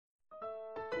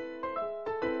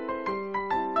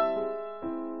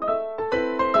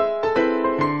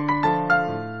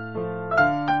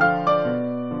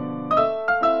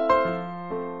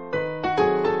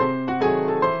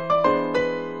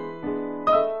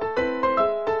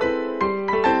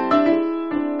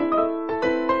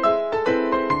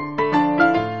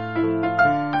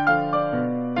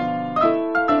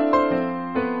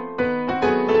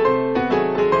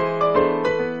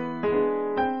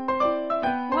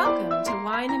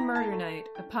Wine and Murder Night,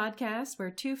 a podcast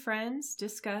where two friends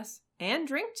discuss and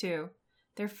drink to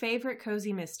their favorite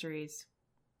cozy mysteries.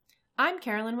 I'm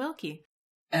Carolyn Wilkie.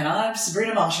 And I'm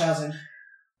Sabrina Marshausen.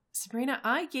 Sabrina,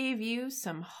 I gave you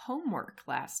some homework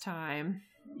last time.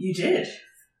 You did.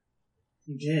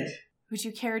 You did. Would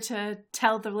you care to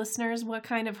tell the listeners what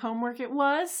kind of homework it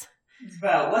was? It's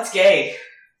about what's gay.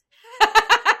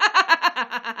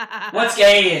 What's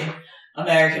gay in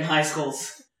American high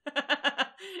schools?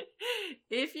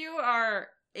 If you are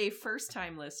a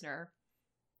first-time listener,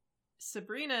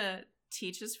 Sabrina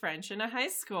teaches French in a high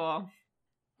school.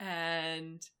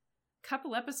 And a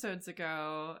couple episodes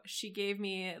ago, she gave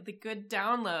me the good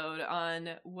download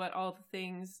on what all the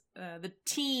things the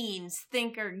teens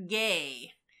think are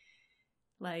gay.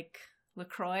 Like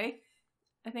LaCroix,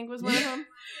 I think was one of them.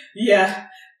 Yeah,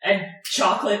 and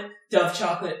chocolate, Dove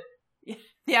chocolate.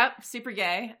 Yep, super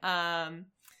gay.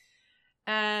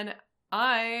 And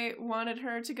I wanted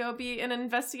her to go be an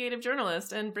investigative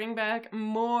journalist and bring back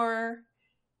more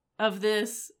of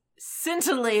this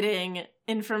scintillating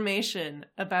information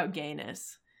about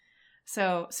gayness.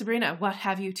 So, Sabrina, what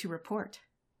have you to report?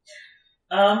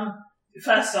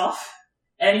 First off,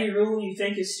 any rule you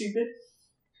think is stupid,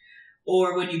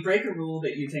 or when you break a rule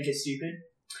that you think is stupid,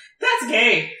 that's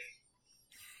gay.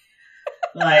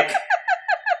 Like,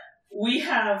 we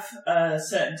have a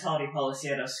certain tardy policy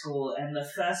at our school, and the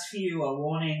first few are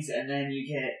warnings, and then you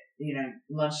get,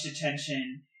 lunch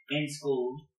detention,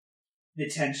 in-school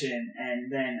detention,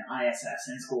 and then ISS,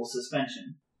 in-school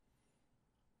suspension.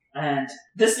 And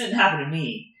this didn't happen to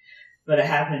me, but it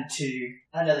happened to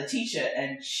another teacher,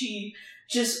 and she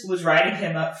just was writing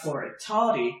him up for a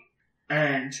tardy,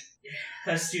 and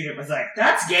her student was like,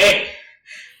 "That's gay."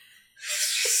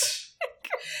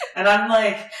 And I'm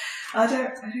like, I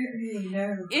don't really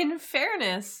know. In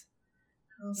fairness,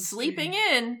 sleeping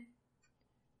in,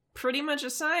 pretty much a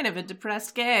sign of a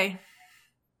depressed gay.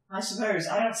 I suppose.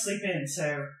 I don't sleep in,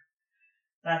 so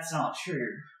that's not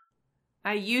true.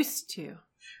 I used to,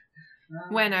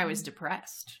 when I was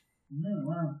depressed.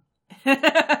 Oh, wow.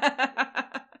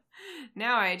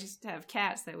 Now I just have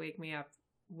cats that wake me up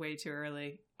way too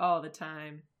early, all the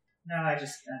time. No, I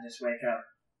just wake up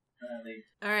early.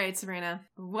 Alright, Sabrina,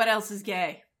 what else is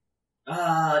gay?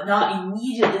 Not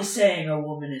immediately saying a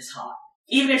woman is hot.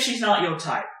 Even if she's not your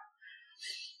type.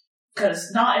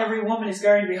 Because not every woman is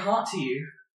going to be hot to you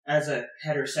as a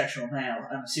heterosexual male,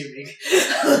 I'm assuming.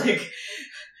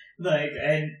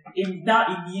 and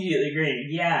not immediately agreeing,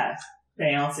 yeah,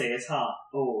 Beyonce is hot.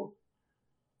 Or,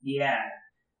 yeah,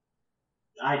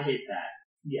 I'd hit that.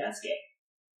 Yeah, it's gay.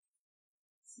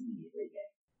 It's immediately gay.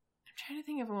 I'm trying to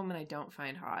think of a woman I don't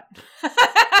find hot.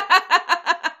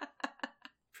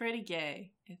 Pretty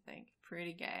gay, I think.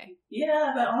 Pretty gay.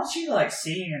 Yeah, but aren't you,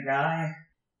 seeing a guy?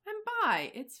 I'm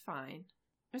bi. It's fine.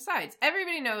 Besides,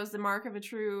 everybody knows the mark of a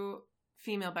true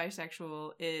female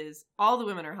bisexual is all the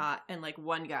women are hot and,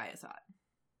 one guy is hot.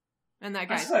 And that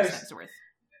guy's Chris Hemsworth.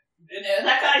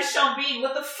 That guy's Sean Bean.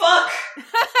 What the fuck?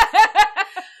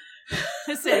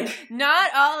 Listen,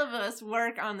 not all of us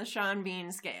work on the Sean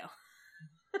Bean scale.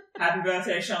 Happy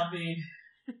birthday, Sean Bean.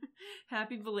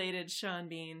 Happy belated Sean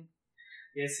Bean.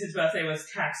 Yes, his birthday was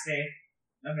tax day.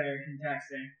 American tax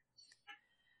day.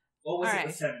 Or was it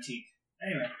the 17th?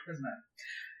 Anyway, doesn't matter.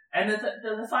 And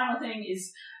the final thing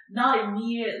is not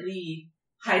immediately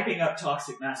hyping up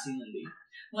toxic masculinity.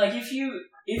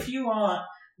 If you aren't,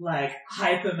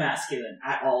 hyper masculine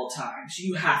at all times,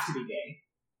 you have to be gay.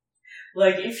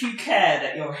 If you care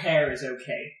that your hair is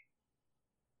okay,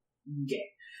 gay.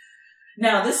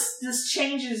 Now, this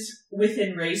changes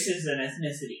within races and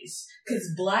ethnicities,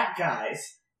 because black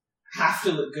guys have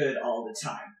to look good all the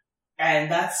time. And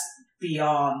that's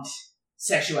beyond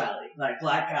sexuality.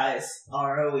 Black guys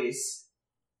are always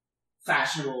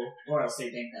fashionable, or else they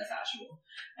think they're fashionable.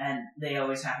 And they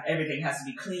always everything has to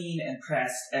be clean and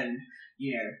pressed and,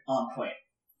 on point.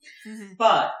 Mm-hmm.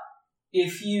 But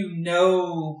if you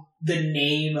know the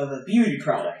name of a beauty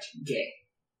product, gay.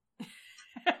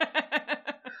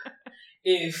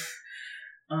 If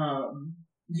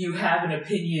you have an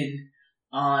opinion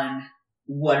on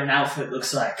what an outfit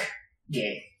looks like,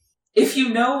 gay. If you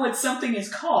know what something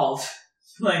is called,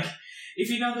 if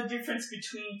you know the difference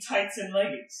between tights and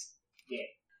leggings, gay.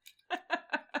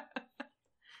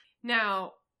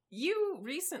 Now, you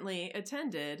recently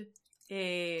attended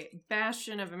a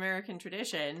bastion of American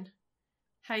tradition,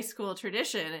 high school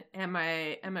tradition. Am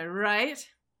I right?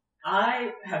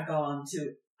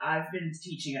 I've been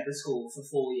teaching at the school for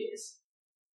 4 years.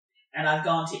 And I've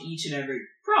gone to each and every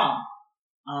prom.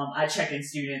 I check in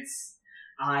students.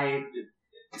 I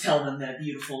tell them they're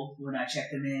beautiful when I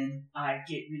check them in. I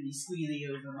get really squealy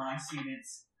over my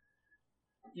students.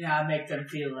 I make them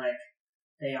feel like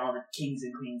they are the kings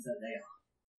and queens that they are.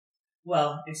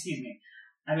 Well, excuse me.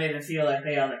 I made them feel like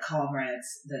they are the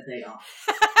comrades that they are.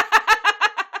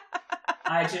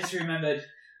 I just remembered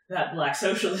that black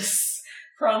socialists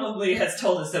probably has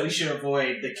told us that we should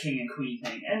avoid the king and queen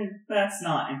thing, and that's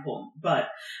not important, but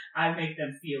I make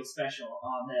them feel special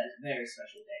on that very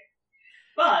special day.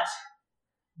 But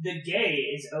the gay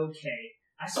is okay.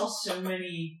 I saw so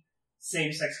many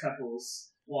same-sex couples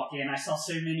walk in. I saw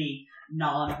so many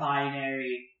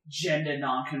non-binary, gender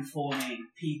non-conforming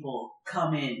people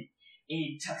come in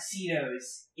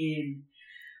tuxedos, in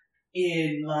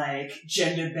like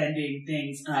gender bending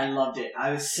things, and I loved it.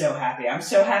 I was so happy. I'm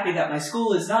so happy that my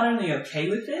school is not only okay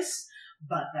with this,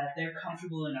 but that they're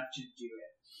comfortable enough to do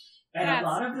it. And That's a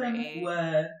lot of them great.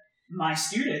 were my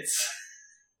students.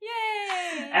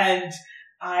 Yay! And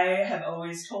I have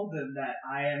always told them that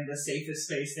I am the safest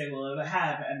space they will ever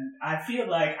have, and I feel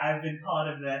like I've been part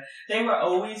of that. They were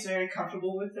always very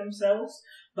comfortable with themselves,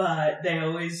 but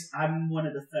I'm one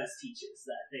of the first teachers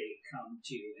that they come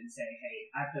to and say, hey,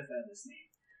 I prefer this name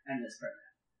and this pronoun.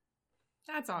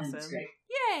 That's awesome. And it's great.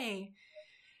 Yay!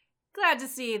 Glad to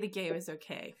see the gay was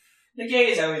okay. The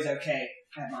gay is always okay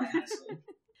at my high school.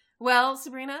 Well,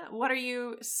 Sabrina, what are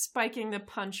you spiking the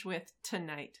punch with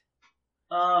tonight?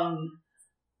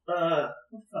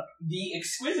 The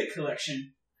Exquisite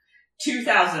Collection,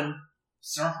 2000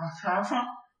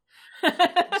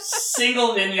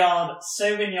 single vineyard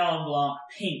Sauvignon Blanc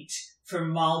Pint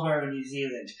from Marlborough, New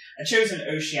Zealand. I chose an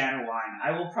Oceania wine.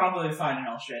 I will probably find an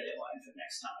Australia wine for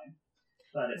next time,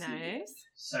 but it's nice.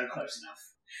 So close enough.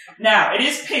 Now, it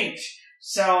is pink,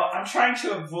 so I'm trying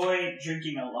to avoid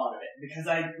drinking a lot of it because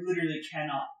I literally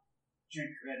cannot drink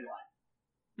red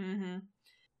wine. Mm-hmm.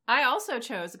 I also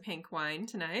chose a pink wine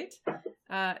tonight.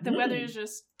 The weather is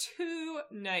just too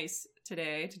nice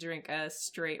today to drink a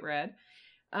straight red.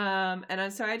 So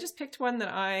I just picked one that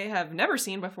I have never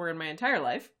seen before in my entire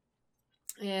life.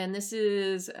 And this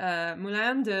is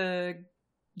Moulin de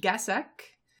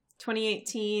Gassac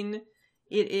 2018.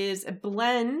 It is a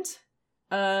blend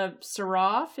of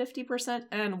Syrah, 50%,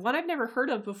 and one I've never heard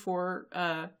of before,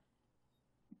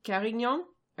 Carignan,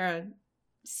 Carignan.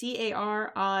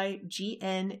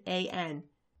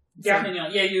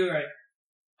 Carignan, yeah, you were right.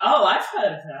 Oh, I've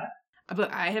heard of that.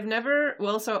 But I have never,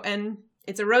 and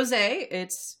it's a rosé.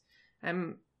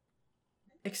 I'm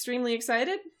extremely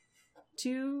excited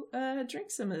to drink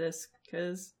some of this,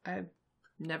 because I've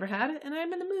never had it, and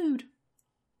I'm in the mood.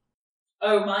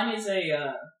 Oh, mine is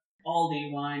a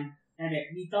Aldi wine, and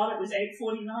we thought it was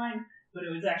 $8.49, but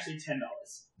it was actually $10.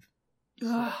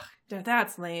 Ugh,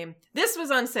 that's lame. This was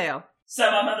on sale. So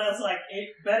my mother's like, it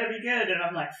better be good, and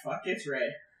I'm like, fuck, it's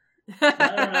red.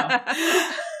 I don't know.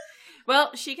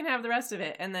 Well, she can have the rest of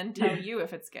it, and then tell you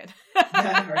if it's good.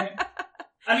 Yeah, right.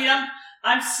 I mean,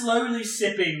 I'm slowly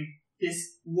sipping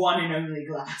this one and only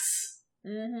glass.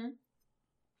 Mm-hmm.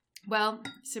 Well,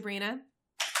 Sabrina,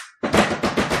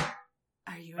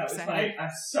 are you excited?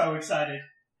 I'm so excited.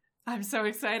 I'm so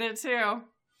excited too.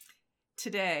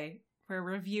 Today, we're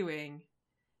reviewing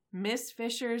Miss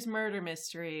Fisher's Murder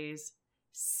Mysteries,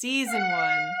 Season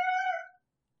 1,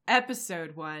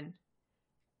 Episode 1,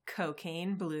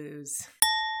 Cocaine Blues.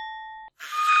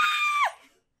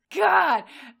 God!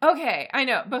 Okay, I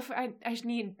know, but I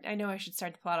know I should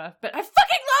start the plot off, but I fucking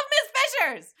love Miss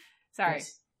Fishers! Sorry.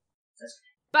 Yes.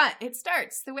 But it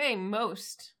starts the way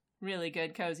most really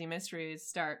good cozy mysteries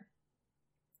start,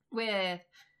 with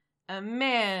a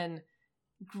man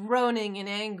groaning in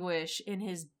anguish in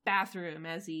his bathroom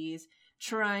as he's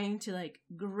trying to,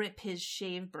 grip his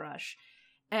shave brush.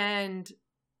 And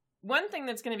one thing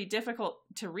that's going to be difficult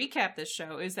to recap this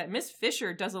show is that Miss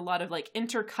Fisher does a lot of,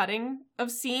 intercutting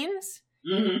of scenes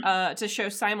to show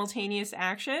simultaneous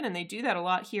action, and they do that a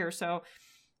lot here, so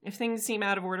if things seem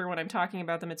out of order when I'm talking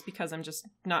about them, it's because I'm just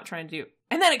not trying to do,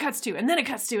 and then it cuts to, and then it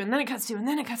cuts to, and then it cuts to, and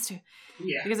then it cuts to.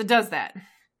 Yeah. Because it does that.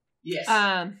 Yes.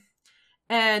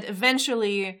 And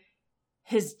eventually,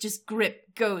 his just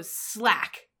grip goes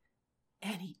slack,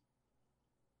 and he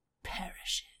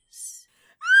perishes.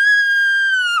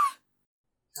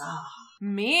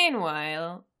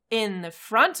 Meanwhile, in the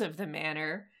front of the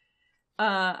manor,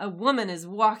 a woman is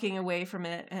walking away from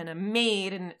it, and a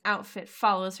maid in an outfit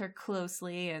follows her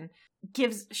closely and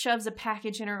shoves a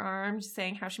package in her arms,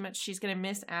 saying how much she's going to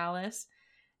miss Alice.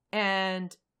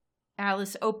 And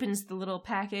Alice opens the little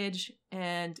package,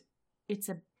 and it's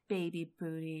a baby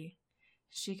booty.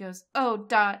 She goes, "Oh,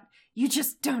 Dot, you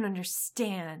just don't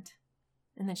understand."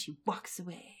 And then she walks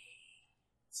away.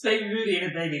 It's Baby Booty in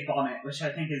a baby bonnet, which I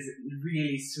think is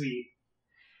really sweet.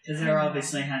 Because they're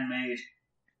obviously handmade.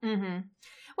 Mm-hmm.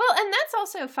 Well, and that's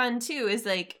also fun, too, is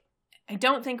like, I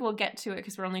don't think we'll get to it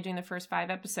because we're only doing the first 5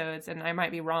 episodes, and I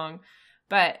might be wrong.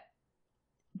 But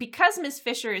because Miss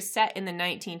Fisher is set in the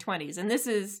 1920s, and this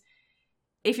is,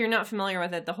 if you're not familiar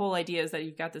with it, the whole idea is that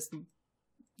you've got this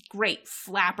great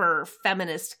flapper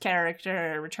feminist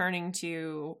character returning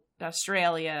to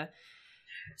Australia.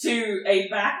 To a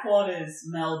backwaters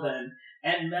Melbourne.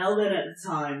 And Melbourne at the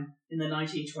time, in the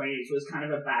 1920s, was kind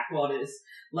of a backwaters.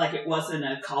 Like, it wasn't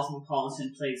a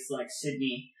cosmopolitan place like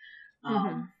Sydney.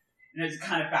 And it was a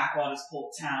kind of backwaters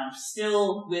port town,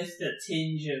 still with the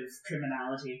tinge of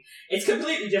criminality. It's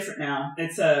completely different now.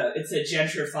 It's a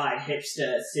gentrified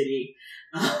hipster city.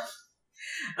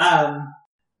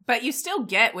 But you still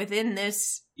get within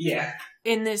this,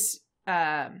 in this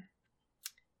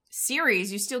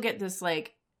series, you still get this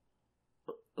like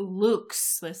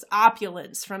looks, this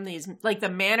opulence from these, like the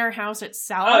manor house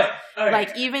itself.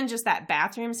 Like even just that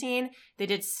bathroom scene, they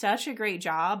did such a great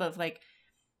job of like,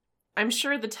 I'm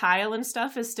sure the tile and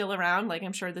stuff is still around. Like,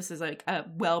 I'm sure this is like a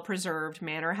well-preserved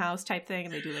manor house type thing,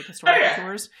 and they do like historical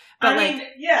tours. But I mean,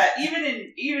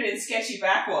 even in sketchy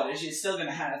backwaters, you're still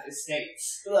gonna have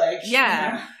estates. Like,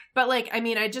 but like, I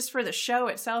mean, I just for the show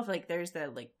itself, like, there's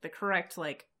the correct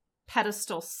like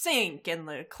pedestal sink and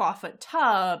the clawfoot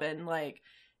tub, and like,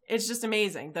 it's just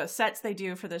amazing. The sets they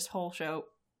do for this whole show,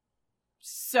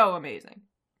 so amazing.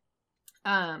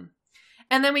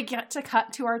 And then we get to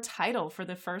cut to our title for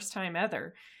the first time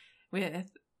ever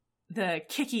with the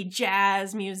kicky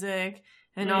jazz music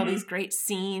and all these great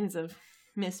scenes of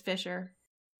Miss Fisher.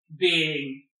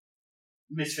 Being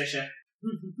Miss Fisher.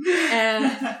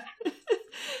 And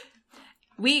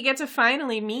we get to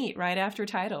finally meet right after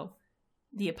title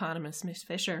the eponymous Miss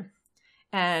Fisher.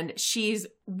 And she's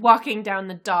walking down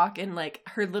the dock in like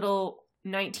her little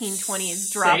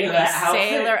 1920s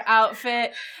sailor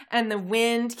outfit, and the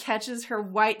wind catches her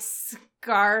white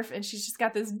scarf, and she's just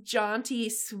got this jaunty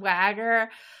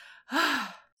swagger.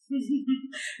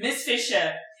 Miss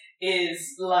Fisher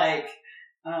is like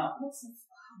from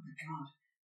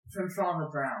Father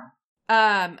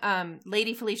Brown.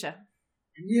 Lady Felicia.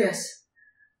 Yes,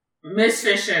 Miss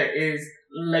Fisher is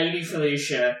Lady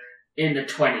Felicia in the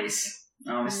 20s.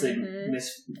 Obviously,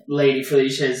 Miss Lady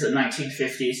Felicia is the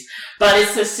 1950s. But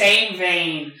it's the same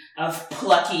vein of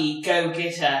plucky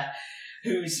go-getter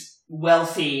who's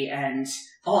wealthy and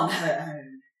on her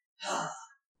own.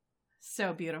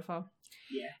 So beautiful.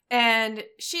 Yeah. And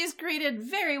she's greeted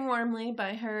very warmly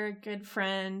by her good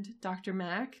friend, Dr.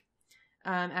 Mac,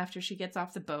 after she gets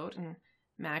off the boat. And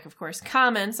Mac, of course,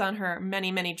 comments on her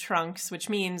many, many trunks, which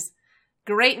means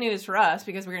great news for us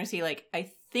because we're going to see, like, I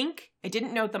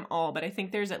didn't note them all, but I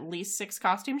think there's at least 6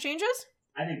 costume changes.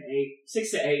 I think 8.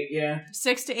 6 to 8, yeah.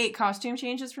 6 to 8 costume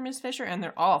changes for Miss Fisher, and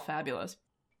they're all fabulous.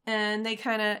 And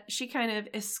she kind of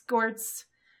escorts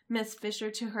Miss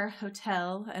Fisher to her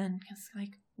hotel, and is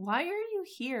like, "Why are you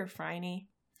here, Phryne?"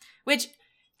 Which,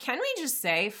 can we just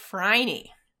say, Phryne?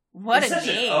 What it's a such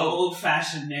name! An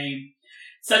old-fashioned name.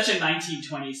 Such a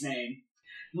 1920s name.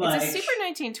 It's a super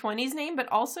 1920s name,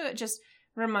 but also it just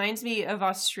reminds me of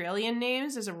Australian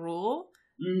names as a rule.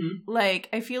 Mm-hmm. Like,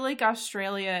 I feel like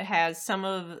Australia has some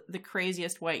of the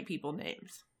craziest white people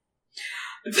names.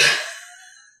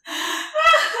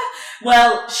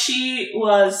 Well, she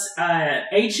was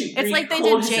ancient Greek. It's like they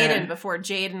did Jaden before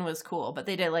Jaden was cool, but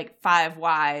they did like 5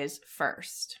 Ys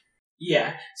first.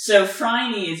 Yeah. So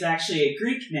Phryne is actually a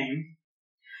Greek name.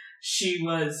 She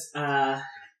was a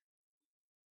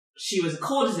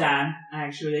courtesan,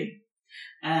 actually.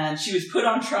 And she was put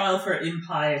on trial for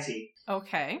impiety.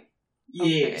 Okay.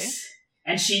 Yes. Okay.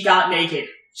 And she got naked.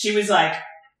 She was like,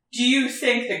 "Do you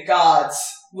think the gods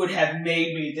would have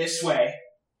made me this way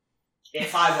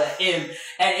if I were him?"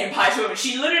 And impiety woman,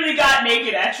 she literally got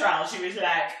naked at trial. She was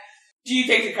like, "Do you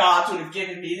think the gods would have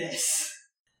given me this?"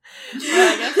 Well,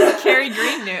 I guess Carrie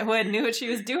Green knew what she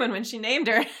was doing when she named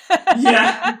her.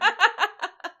 Yeah.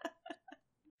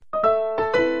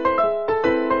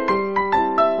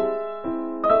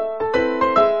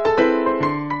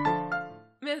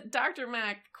 Dr.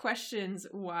 Mac questions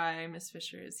why Miss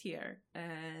Fisher is here,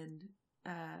 and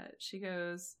she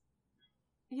goes,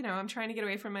 "I'm trying to get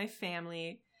away from my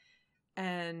family."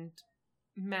 And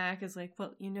Mac is like,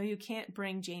 "Well, you can't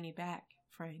bring Janie back,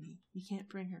 Phryne. You can't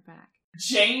bring her back."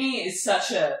 Janie is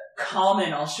such a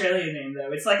common Australian name,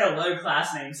 though. It's like a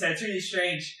low-class name, so it's really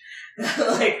strange that,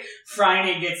 like,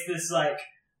 Phryne gets this, like,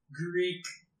 Greek,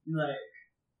 like,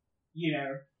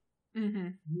 name,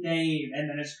 and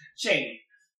then it's Janie.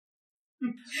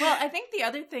 Well, I think the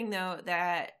other thing, though,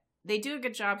 that they do a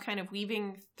good job kind of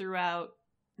weaving throughout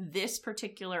this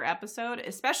particular episode,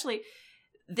 especially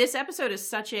this episode is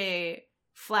such a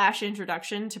flash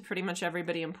introduction to pretty much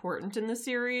everybody important in the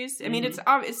series. I mean, it's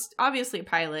obviously a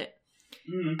pilot.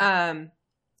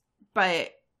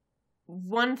 But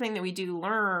one thing that we do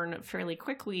learn fairly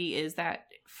quickly is that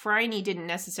Phryne didn't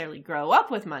necessarily grow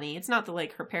up with money. It's not that,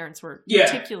 like, her parents were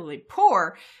particularly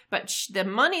poor, but the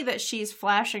money that she's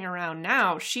flashing around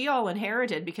now, she all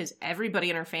inherited because everybody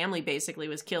in her family basically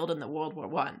was killed in the World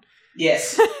War I.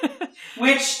 Yes.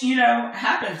 Which,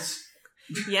 happens.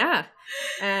 Yeah.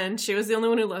 And she was the only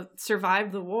one who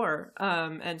survived the war.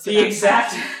 And so the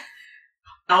exact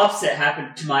opposite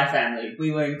happened to my family.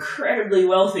 We were incredibly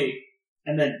wealthy,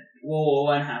 and then World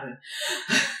War I happened.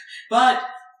 But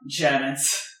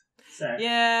Germans. So.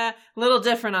 Yeah, a little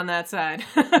different on that side.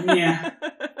 Yeah.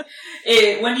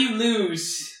 When you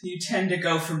lose, you tend to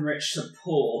go from rich to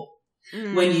poor.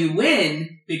 When you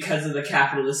win, because of the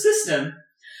capitalist system,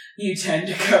 you tend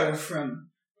to go from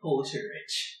poor to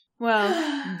rich. Well,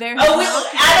 there. I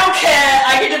don't care.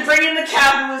 I get to bring in the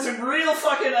capitalism real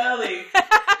fucking early.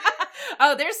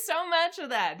 Oh, there's so much of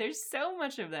that. There's so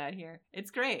much of that here.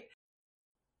 It's great.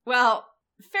 Well,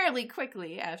 fairly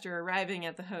quickly after arriving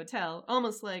at the hotel,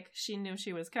 almost like she knew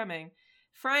she was coming,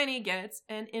 Phryne gets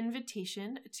an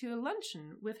invitation to a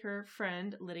luncheon with her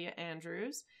friend Lydia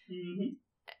Andrews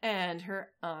and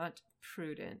her aunt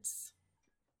Prudence.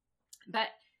 But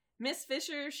Miss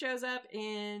Fisher shows up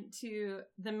into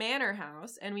the manor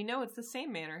house, and we know it's the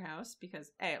same manor house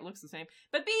because A, it looks the same,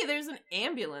 but B, there's an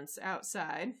ambulance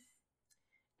outside.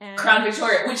 And Crown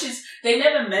Victoria, which is, they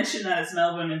never mention that it's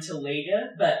Melbourne until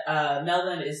later, but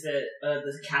Melbourne is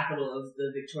the capital of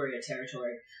the Victoria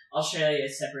Territory. Australia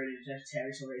is separated into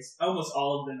territories. Almost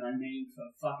all of them are named for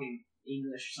fucking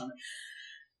English or something.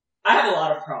 I have a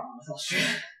lot of problems with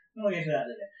Australia. We'll get to that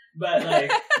later.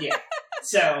 But, yeah.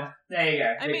 So, there you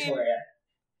go, Victoria. I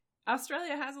mean,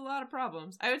 Australia has a lot of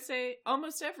problems. I would say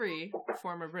almost every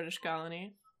former British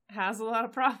colony has a lot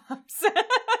of problems.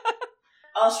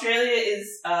 Australia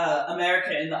is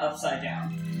America in the upside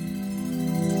down.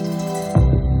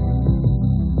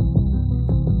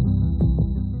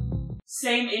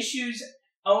 Same issues,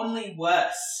 only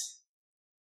worse.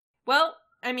 Well,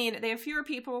 I mean, they have fewer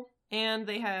people, and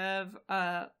they have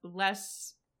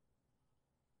less,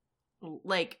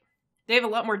 like, they have a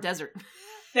lot more desert.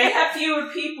 They have fewer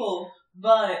people,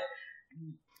 but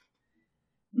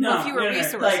fewer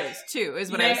resources too. Is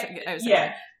what I was saying.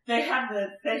 Yeah, they have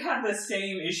the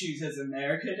same issues as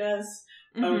America does,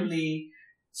 only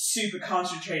super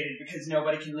concentrated because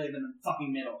nobody can live in the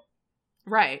fucking middle.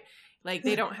 Right, like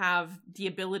they don't have the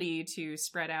ability to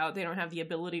spread out. They don't have the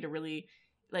ability to really,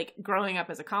 like, growing up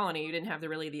as a colony, you didn't have the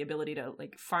ability to,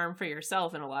 like, farm for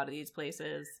yourself in a lot of these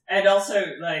places. And also,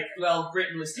 like, well,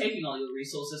 Britain was taking all your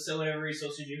resources, so whatever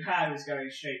resources you had was going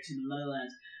straight to the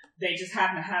lowlands. They just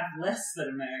happen to have less than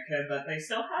America, but they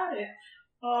still had it.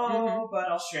 Oh, but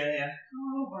Australia.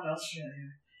 Oh, but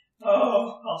Australia.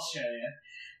 Oh, Australia.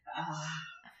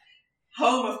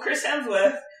 Home of Chris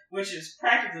Hemsworth, which is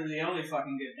practically the only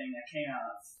fucking good thing that came out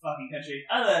of the fucking country,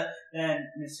 other than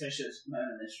Miss Fisher's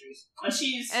Murder Mysteries.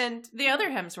 And the other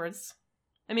Hemsworths.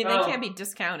 I mean, they can't be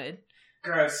discounted.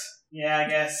 Gross. Yeah, I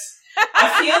guess.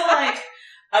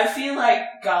 I feel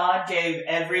like God gave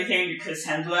everything to Chris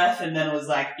Hemsworth and then was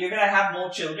like, you're gonna have more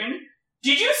children?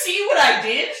 Did you see what I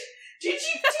did? Did you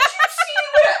see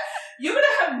what you're gonna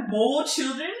have more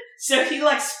children? So he,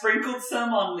 like, sprinkled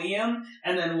some on Liam,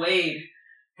 and then Wade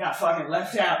got fucking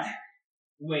left out.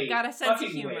 Wade. Got a sense of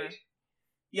humor. Wade.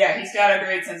 Yeah, he's got a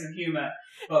great sense of humor.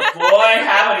 But boy,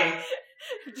 howdy.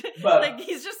 But, like,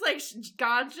 he's just like,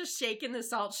 God's just shaking the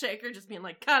salt shaker, just being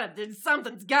like,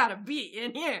 something's gotta be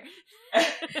in here.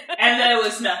 And there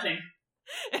was nothing.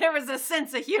 There was a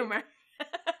sense of humor.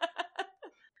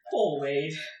 Poor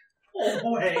Wade.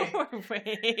 Poor Wade. Poor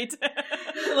Wade.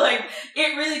 Like,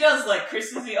 it really does, like,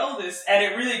 Chris is the oldest, and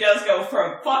it really does go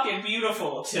from fucking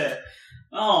beautiful to,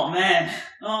 oh man.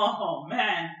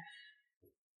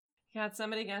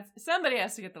 Somebody has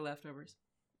to get the leftovers.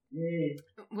 Yeah.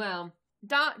 Well,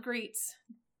 Dot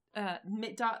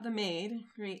the maid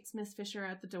greets Miss Fisher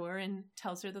at the door and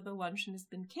tells her that the luncheon has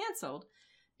been canceled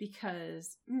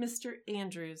because Mr.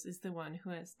 Andrews is the one who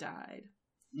has died.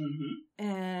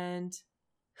 And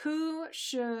who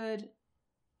should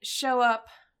show up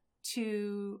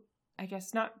to, I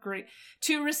guess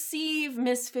to receive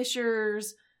Miss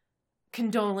Fisher's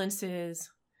condolences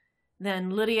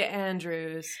than Lydia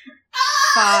Andrews,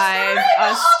 5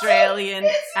 Australian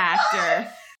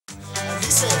actor.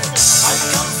 It's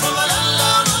Miranda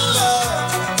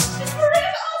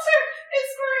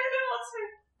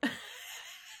Alter!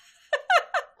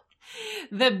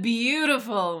 The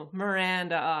beautiful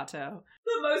Miranda Otto.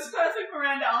 The most perfect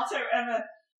Miranda Otto ever.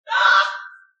 Ah!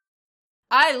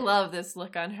 I love this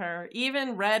look on her.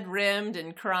 Even red-rimmed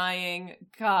and crying.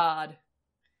 God.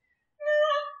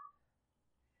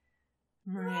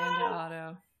 Miranda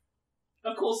Otto.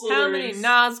 Of course, how many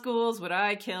Nazguls would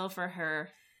I kill for her?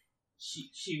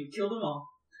 She would kill them all.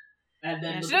 And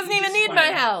then she doesn't even need my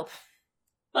help.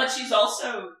 But she's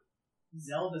also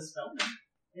Zelda Spellman.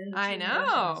 I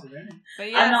know. But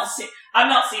I've not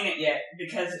seen it yet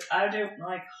because I don't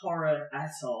like horror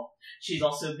at all. She's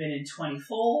also been in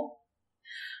 24.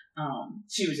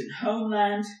 She was in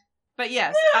Homeland. But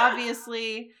yes,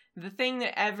 obviously, the thing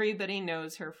that everybody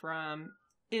knows her from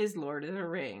is Lord of the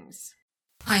Rings.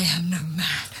 I am no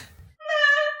man.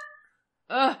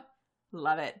 Ugh.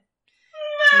 Love it.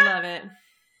 Love it.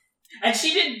 And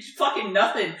she did fucking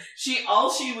nothing.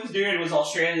 All she was doing was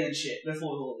Australian shit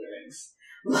before Lord of the Rings.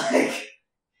 Like...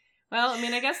 Well, I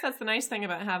mean, I guess that's the nice thing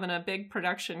about having a big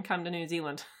production come to New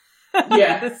Zealand.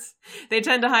 Yeah. They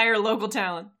tend to hire local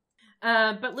talent.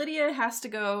 But Lydia has to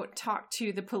go talk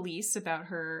to the police about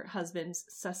her husband's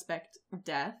suspect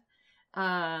death.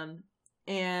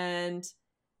 And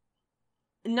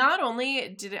not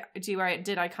only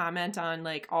did I comment on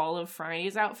like all of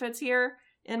Phryne's outfits here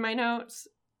in my notes,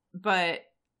 but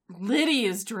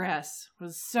Lydia's dress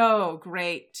was so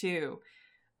great too.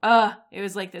 It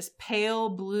was like this pale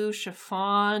blue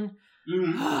chiffon.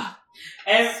 Mm-hmm.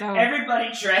 Everybody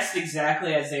dressed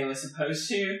exactly as they were supposed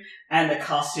to, and the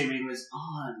costuming was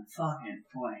on fucking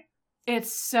point.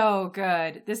 It's so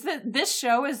good. This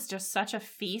show is just such a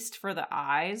feast for the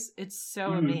eyes. It's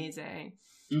so amazing.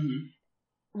 Mm-hmm.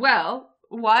 Well,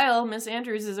 while Miss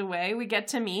Andrews is away, we get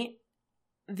to meet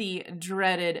the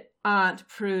dreaded Aunt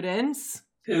Prudence,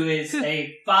 who is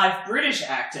a 5 British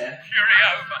actor. Cheerio,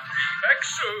 back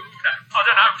soon. I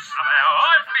don't know, somehow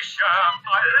I miss you.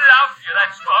 I love you,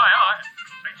 that's why I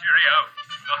say cheerio,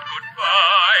 not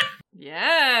goodbye.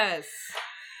 Yes.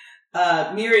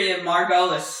 Miriam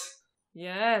Margolis.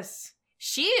 Yes.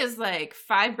 She is like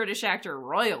 5 British actor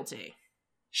royalty.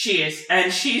 She is,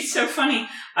 and she's so funny.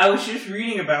 I was just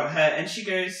reading about her, and she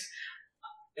goes,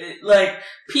 like,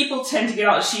 people tend to get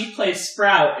out. She plays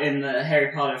Sprout in the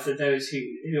Harry Potter for those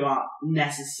who aren't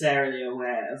necessarily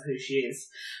aware of who she is.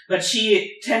 But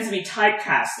she tends to be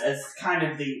typecast as kind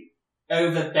of the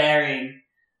overbearing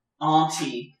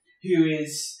auntie who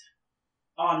is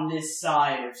on this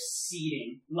side of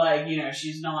seating. Like, you know,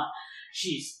 she's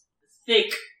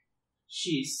thick,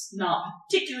 she's not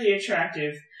particularly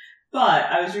attractive, but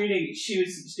I was reading, she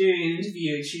was doing an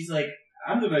interview and she's like,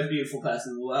 I'm the most beautiful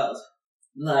person in the world.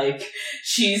 Like,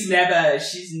 she's never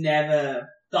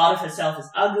thought of herself as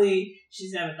ugly.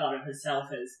 She's never thought of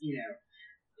herself as, you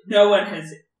know,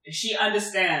 she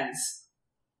understands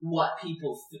what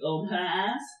people film her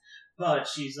as, but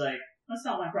she's like, that's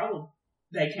not my problem.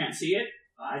 They can't see it.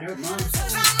 I don't mind.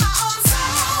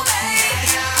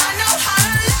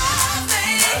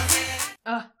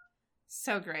 Oh,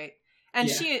 so great. And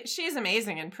yeah. she's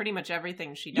amazing in pretty much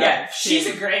everything she does. Yeah, she's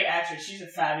a great actress. She's a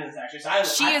fabulous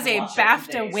actress. She is a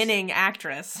BAFTA-winning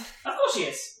actress. Of course she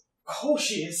is. Of course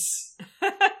she is.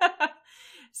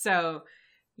 So,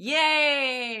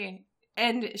 yay!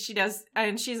 And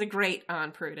she's a great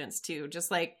Aunt Prudence too.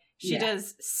 Just like, she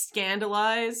does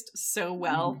Scandalized so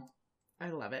well. Mm-hmm. I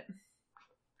love it.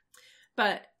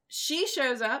 But she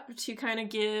shows up to kind of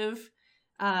give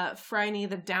Phryne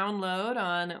the download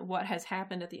on what has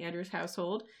happened at the Andrews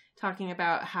household, talking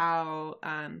about how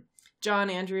John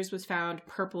Andrews was found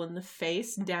purple in the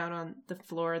face down on the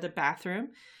floor of the bathroom.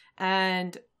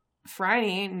 And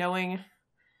Phryne, knowing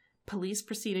police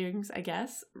proceedings, I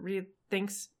guess,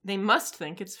 thinks they must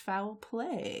think it's foul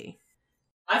play.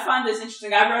 I find this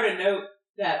interesting. I wrote a note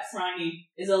that Phryne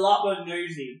is a lot more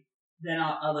nosy than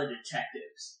our other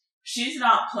detectives. She's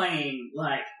not playing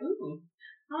like, ooh,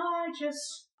 I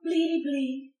just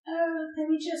bleedy. Oh, let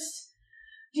me just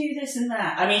do this and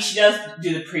that. I mean, she does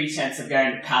do the pretense of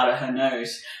going to powder her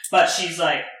nose, but she's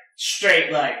like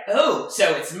straight like, oh,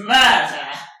 so it's murder.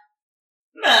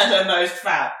 Murder most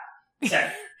foul. So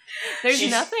there's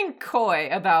nothing coy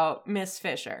about Miss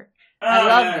Fisher. I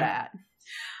love that.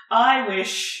 I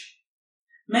wish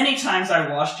many times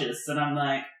I watched this and I'm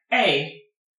like, hey,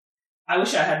 I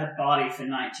wish I had the body for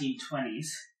 1920s.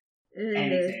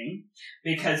 Anything,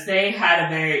 because they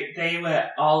were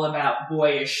all about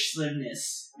boyish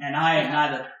slimness, and I am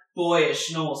neither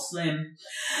boyish nor slim.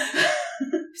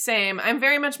 Same. I'm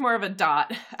very much more of a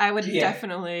Dot. I would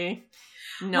definitely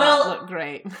not look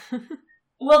great.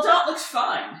 Well, Dot looks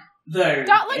fine. Though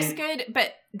Dot looks good,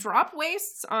 but drop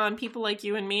waists on people like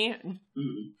you and me,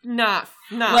 not.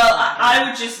 Well, I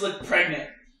would just look pregnant.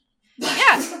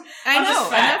 Yeah, I know,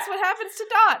 and that's what happens to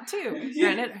Dot too.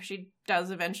 Granted, she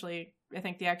does eventually. I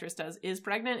think the actress is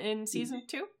pregnant in season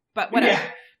 2, but whatever.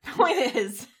 Yeah. Point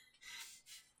is,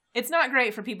 it's not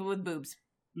great for people with boobs.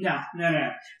 No.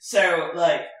 So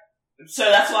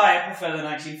that's why I prefer the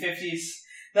 1950s.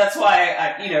 That's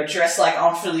why I, dress like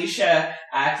Aunt Felicia,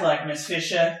 act like Miss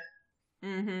Fisher.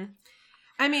 Mm-hmm.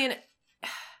 I mean,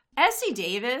 Essie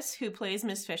Davis, who plays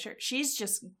Miss Fisher, she's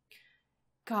just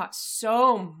got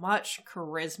so much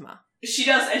charisma. She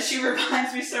does, and she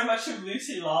reminds me so much of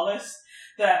Lucy Lawless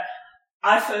that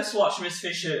I first watched Miss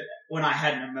Fisher when I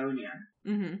had pneumonia.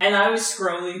 Mm-hmm. And I was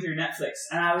scrolling through Netflix,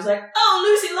 and I was like,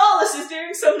 oh, Lucy Lawless is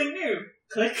doing something new.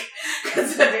 Click.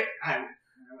 Because I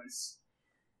was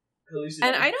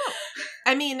hallucinating.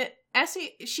 And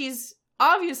Essie, she's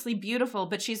obviously beautiful,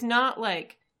 but she's not,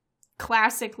 like,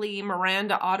 classically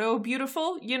Miranda Otto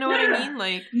beautiful. You know what I mean?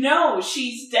 Like, no,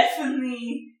 she's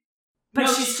definitely... But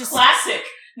no, she's just classic.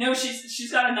 No,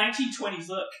 she's got a 1920s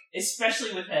look,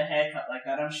 especially with her haircut like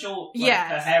that. I'm sure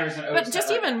her hair isn't overcut. But just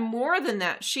like even that. more than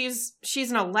that, she's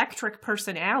an electric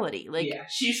personality. Like, yeah,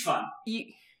 she's fun.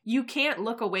 You can't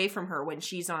look away from her when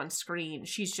she's on screen.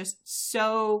 She's just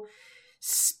so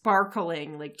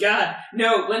sparkling. Like, God,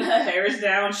 no, when her hair is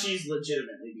down, she's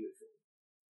legitimately beautiful.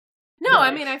 No,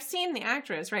 I mean, I've seen the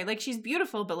actress, right? Like, she's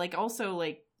beautiful, but, like, also,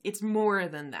 like, it's more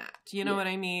than that. You know what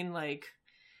I mean? Like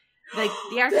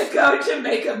the actress... They're going to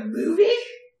make a movie?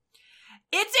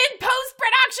 It's in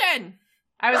post-production!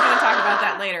 I was going to talk about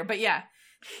that later, but yeah.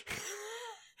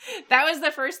 That was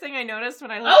the first thing I noticed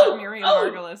when I looked at Miriam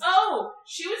Margolyes. Oh,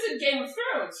 she was in Game of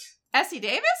Thrones. Essie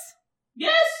Davis?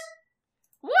 Yes!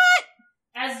 What?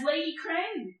 As Lady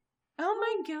Crane. Oh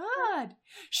my god.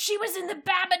 She was in The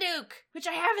Babadook, which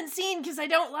I haven't seen because I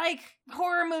don't like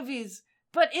horror movies.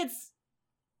 But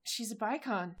she's a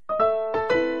bicon.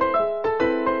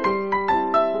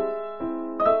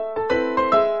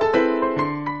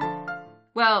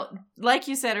 Well, like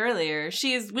you said earlier,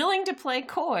 she is willing to play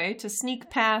coy to sneak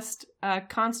past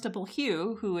Constable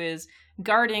Hugh, who is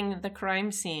guarding the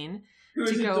crime scene. Who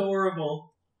is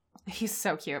adorable. He's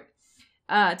so cute.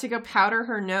 To go powder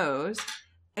her nose.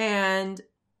 And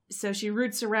so she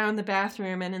roots around the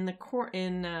bathroom, and in the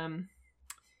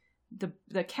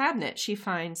cabinet, she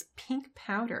finds pink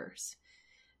powders.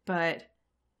 But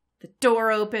the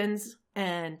door opens,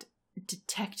 and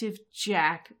Detective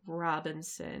Jack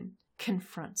Robinson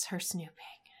confronts her snooping.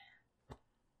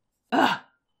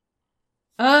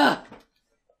 Ugh!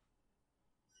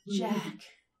 Jack.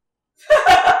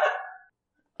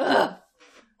 Ugh!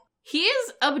 He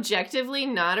is objectively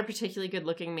not a particularly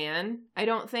good-looking man, I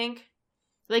don't think.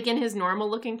 Like, in his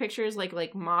normal-looking pictures,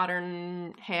 like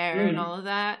modern hair and all of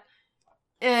that.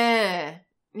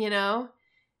 You know?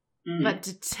 But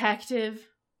Detective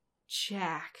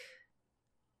Jack.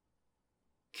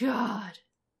 God.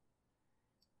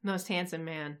 Most handsome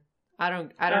man. I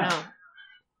don't know.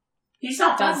 He's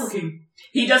not bad looking.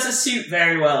 He does a suit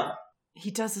very well.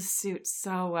 He does a suit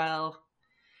so well.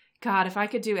 God, if I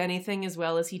could do anything as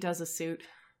well as he does a suit.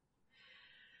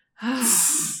 I'm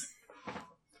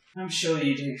sure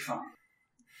you do fine.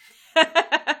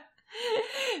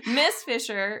 Miss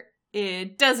Fisher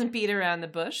doesn't beat around the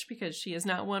bush because she is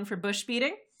not one for bush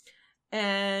beating.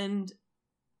 And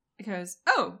goes,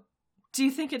 oh, do you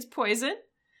think it's poison?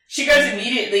 She goes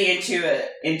immediately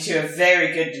into a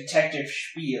very good detective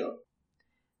spiel.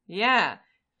 Yeah.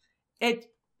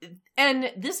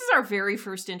 And this is our very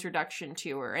first introduction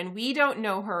to her, and we don't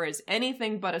know her as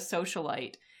anything but a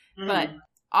socialite. But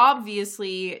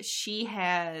obviously she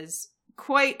has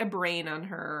quite a brain on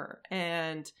her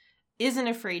and isn't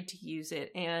afraid to use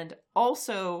it, and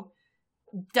also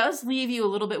does leave you a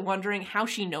little bit wondering how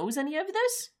she knows any of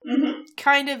this.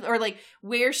 Kind of, or like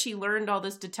where she learned all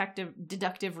this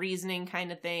deductive reasoning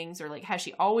kind of things, or like has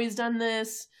she always done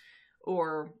this,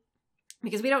 or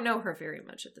because we don't know her very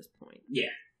much at this point. Yeah.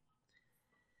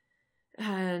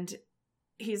 And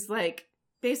he's like,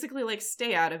 basically like,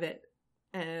 stay out of it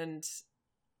and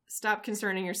stop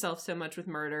concerning yourself so much with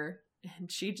murder. And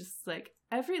she just like,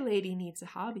 every lady needs a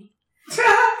hobby.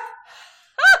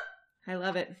 I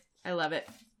love it. I love it.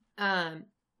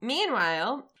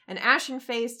 Meanwhile, an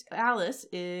ashen-faced Alice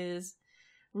is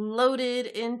loaded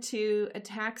into a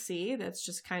taxi that's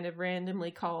just kind of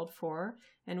randomly called for,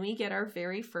 and we get our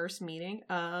very first meeting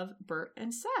of Bert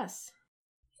and Cec.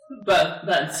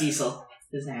 But Cecil.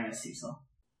 His name is Cecil.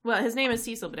 Well, his name is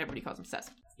Cecil, but everybody calls him Cec.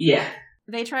 Yeah.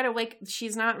 They try to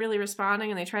she's not really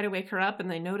responding, and they try to wake her up, and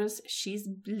they notice she's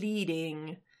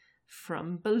bleeding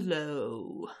from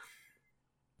below.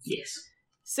 Yes.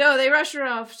 So they rush her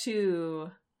off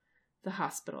to the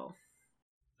hospital.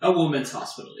 A woman's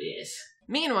hospital, yes.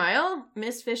 Meanwhile,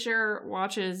 Miss Fisher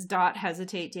watches Dot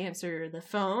hesitate to answer the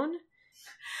phone.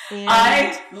 And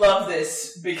I love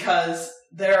this because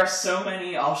there are so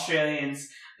many Australians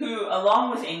who,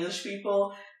 along with English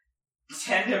people,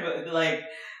 tend to, like,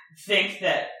 think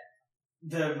that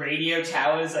the radio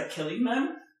towers are killing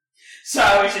them. So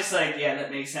I was just like, yeah,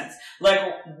 that makes sense. Like,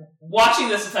 watching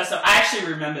this the first time, I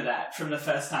actually remember that from the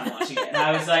first time watching it. And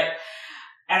I was like,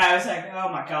 oh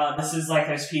my god, this is like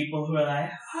those people who are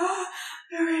like, oh,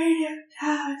 the radio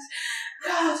towers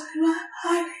causing my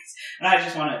migraines. And I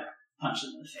just want to punch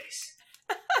them in the face.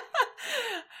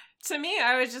 To me,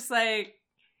 I was just like,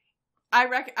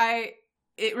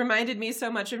 it reminded me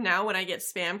so much of now when I get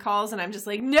spam calls and I'm just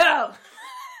like, no,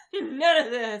 none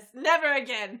of this, never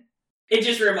again. It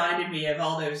just reminded me of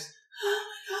all those, oh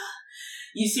my god.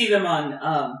 You see them on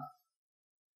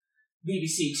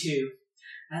BBC Two,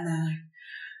 and they're like,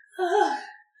 oh,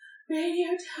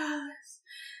 radio towers,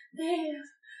 they have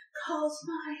caused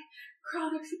my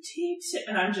chronic fatigue.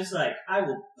 And I'm just like, I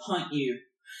will punt you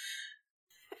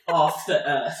off the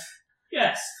earth.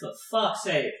 Yes, for fuck's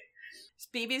sake. Is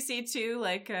BBC Two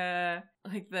like the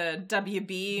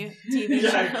WB TV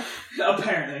show?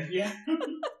 Apparently, yeah.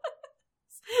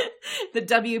 The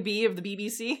WB of the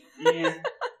BBC? Yeah.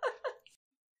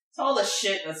 It's all the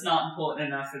shit that's not important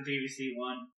enough for BBC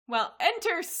One. Well,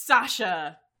 enter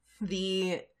Sasha,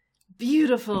 the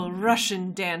beautiful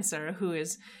Russian dancer who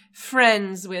is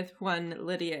friends with one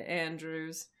Lydia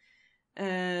Andrews.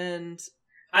 And...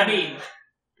 I mean,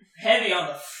 heavy on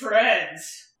the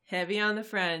friends. Heavy on the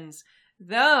friends.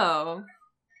 Though,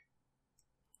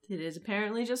 it is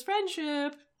apparently just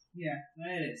friendship. Yeah,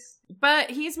 it is. But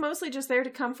he's mostly just there to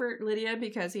comfort Lydia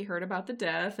because he heard about the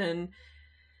death. And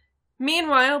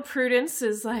meanwhile, Prudence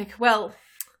is like, well,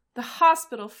 the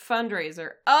hospital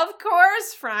fundraiser. Of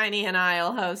course, Phryne and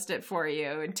I'll host it for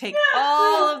you and take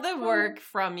all of the work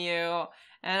from you.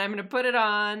 And I'm going to put it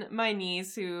on my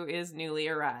niece who is newly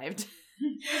arrived.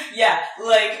 Yeah,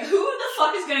 like, who the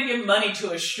fuck is going to give money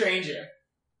to a stranger?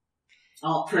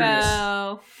 Oh, Prudence.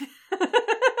 Well...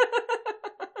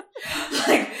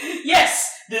 Like,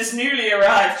 yes, this newly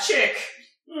arrived chick.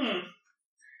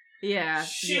 Yeah.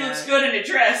 She looks good in a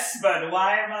dress, but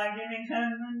why am I giving her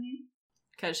money?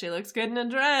 Because she looks good in a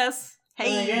dress.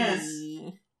 Hey. Yes.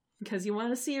 Because you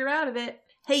want to see her out of it.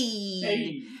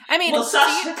 Hey. I mean, well,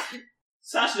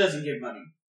 Sasha doesn't give money.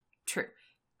 True.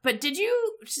 But did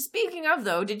you, speaking of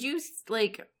though, did you,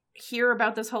 like, hear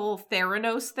about this whole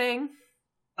Theranos thing?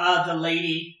 The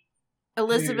lady.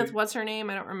 Elizabeth, what's her name?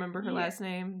 I don't remember her last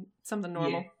name. Something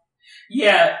normal.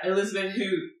 Yeah, Elizabeth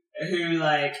who,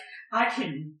 like, I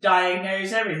can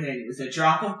diagnose everything with a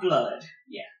drop of blood.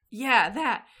 Yeah. Yeah,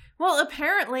 that. Well,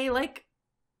 apparently, like,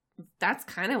 that's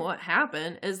kind of what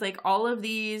happened, is, like, all of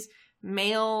these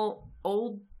male,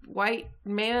 old, white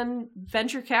man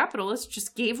venture capitalists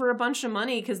just gave her a bunch of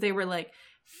money because they were, like,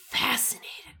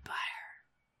 fascinated by her.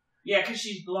 Yeah, because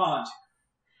she's blonde.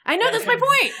 I know, that's my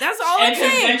point. That's all I'm saying.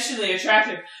 And conventionally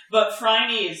attractive. But Phryne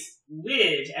is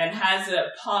weird and has a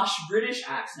posh British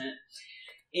accent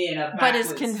in a but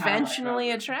is conventionally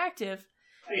attractive.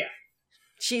 Oh, yeah.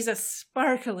 She's a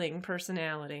sparkling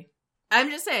personality.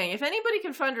 I'm just saying, if anybody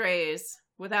can fundraise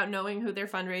without knowing who they're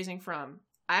fundraising from,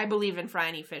 I believe in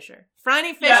Phryne Fisher.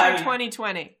 Phryne Fisher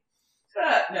 2020.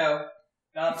 No.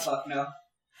 God fuck no.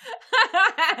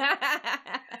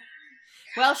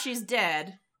 Well, she's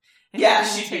dead. Yeah,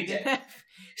 she'd be dead.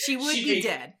 She would be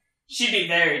dead. She'd be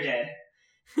very dead.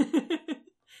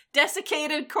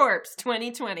 Desiccated Corpse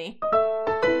 2020.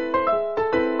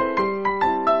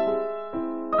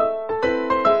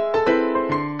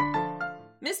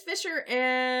 Miss Fisher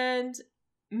and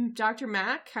Dr.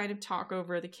 Mac kind of talk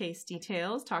over the case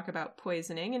details, talk about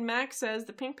poisoning, and Mac says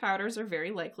the pink powders are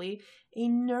very likely a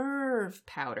nerve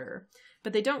powder.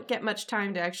 But they don't get much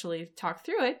time to actually talk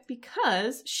through it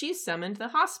because she summoned the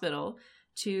hospital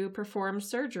to perform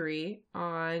surgery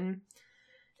on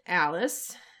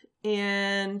Alice.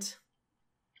 And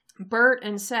Bert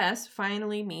and Cess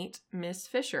finally meet Miss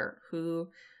Fisher, who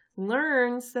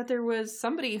learns that there was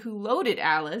somebody who loaded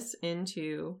Alice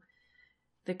into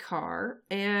the car,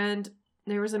 and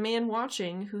there was a man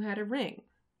watching who had a ring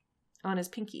on his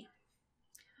pinky.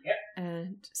 Yep.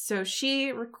 And so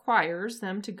she requires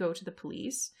them to go to the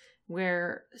police,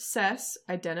 where Cess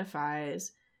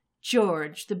identifies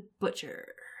George the Butcher.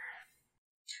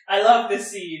 I love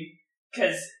this scene,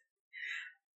 because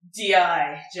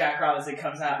D.I., Jack Robinson,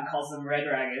 comes out and calls them Red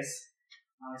Raggers.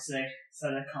 Obviously, so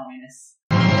they're communists.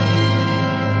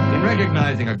 In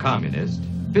recognizing a communist,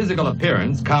 physical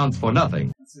appearance counts for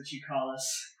nothing. That's what you call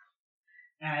us.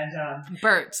 And,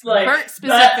 Bert. like, Bert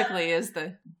specifically is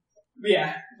the...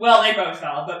 Yeah. Well, they both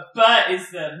are, but Bert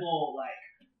is the more, like...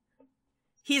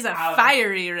 He's a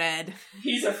fiery red.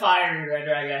 He's a fiery red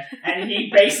dragon. And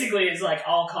he basically is like,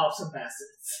 all cops are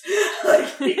bastards.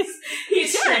 Like,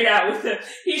 he's straight out with the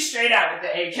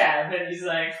ACAB, and he's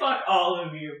like, fuck all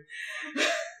of you.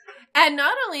 And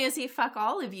not only is he fuck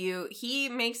all of you, he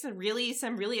makes some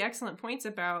really excellent points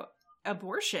about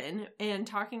abortion and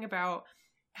talking about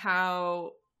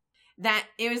how that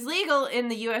it was legal in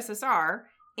the USSR,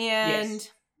 and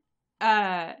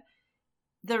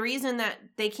the reason that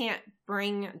they can't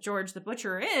bring George the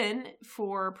Butcher in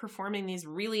for performing these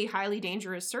really highly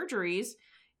dangerous surgeries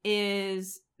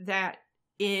is that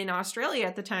in Australia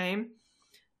at the time,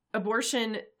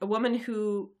 abortion, a woman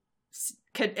who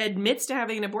admits to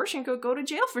having an abortion could go to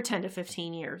jail for 10 to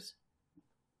 15 years.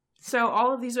 So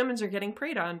all of these women are getting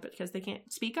preyed on because they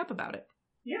can't speak up about it.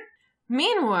 Yeah.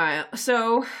 Meanwhile,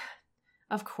 so,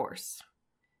 of course,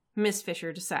 Miss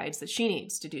Fisher decides that she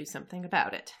needs to do something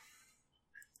about it.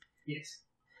 Yes.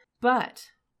 But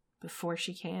before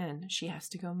she can, she has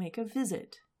to go make a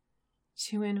visit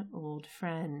to an old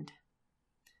friend.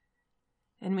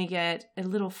 And we get a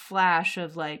little flash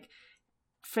of, like,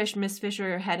 Miss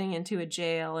Fisher heading into a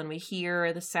jail, and we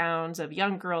hear the sounds of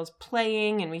young girls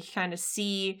playing, and we kind of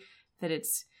see that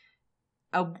it's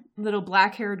a little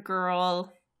black-haired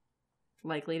girl,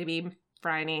 likely to be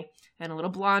Phryne, and a little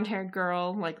blonde-haired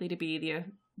girl, likely to be the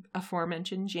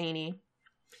aforementioned Janie.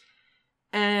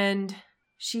 And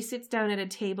she sits down at a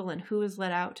table, and who is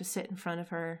let out to sit in front of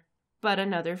her but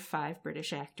another 5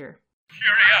 British actor.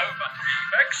 Cheerio,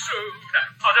 back soon.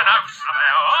 I don't know,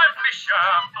 somehow I miss you.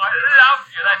 I love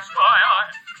you, that's why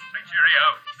I say cheerio,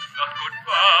 not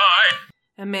goodbye.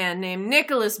 A man named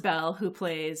Nicholas Bell, who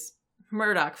plays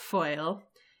Murdoch Foyle,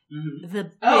 the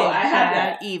big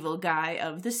bad evil guy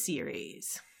of the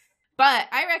series. But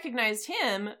I recognized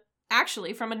him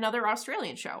actually from another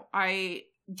Australian show. I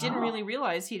didn't really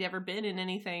realize he'd ever been in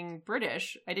anything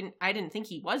British. I didn't think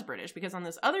he was British because on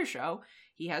this other show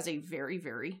he has a very,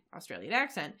 very Australian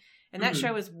accent. And that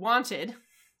show is Wanted.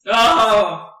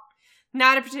 Oh!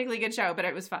 Not a particularly good show, but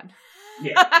it was fun.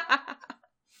 Yeah.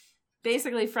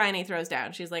 Basically, Phryne throws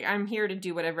down. She's like, I'm here to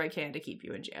do whatever I can to keep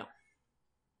you in jail.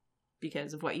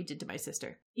 Because of what you did to my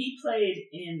sister. He played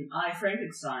in I,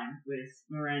 Frankenstein with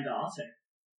Miranda Otto.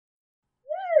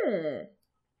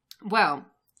 Well,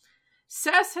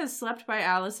 Seth has slept by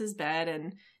Alice's bed,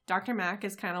 and Dr. Mac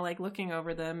is kind of like looking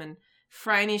over them, and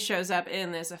Phryne shows up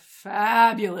in this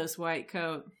fabulous white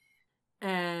coat.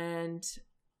 And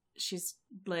she's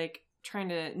like trying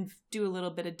to do a little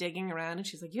bit of digging around, and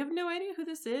she's like, you have no idea who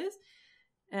this is?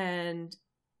 And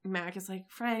Mac is like,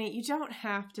 Phryne, you don't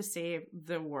have to save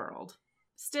the world.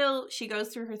 Still, she goes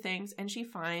through her things, and she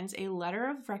finds a letter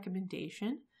of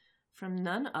recommendation from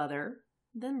none other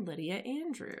than Lydia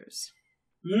Andrews.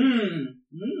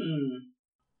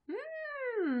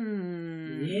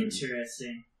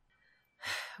 Interesting.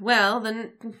 Well,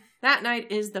 then that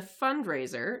night is the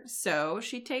fundraiser, so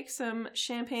she takes some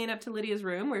champagne up to Lydia's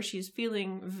room where she's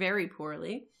feeling very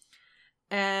poorly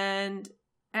and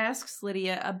asks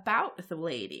Lydia about the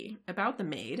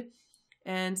maid,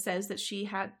 and says that she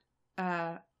had,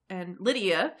 and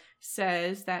Lydia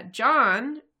says that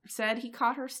John said he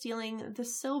caught her stealing the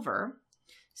silver,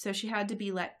 so she had to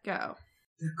be let go.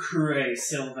 The Cruet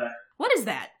silver. What is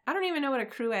that? I don't even know what a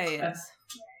Cruet is.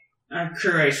 A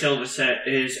Cruet silver set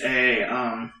is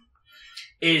a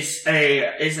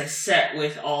set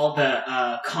with all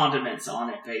the condiments on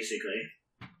it, basically.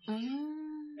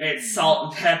 It's salt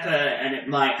and pepper, and it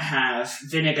might have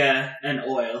vinegar and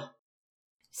oil.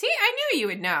 See, I knew you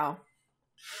would know.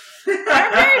 There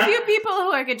are very few people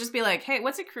who I could just be like, hey,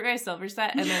 what's a Cruet silver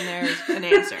set? And then there's an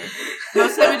answer.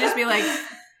 Most of them would just be like,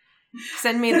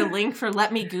 send me the link for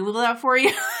let me Google that for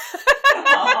you.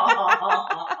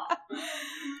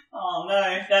 Oh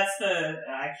no, that's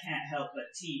I can't help but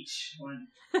teach one.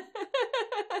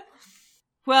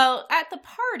 Well, at the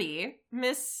party,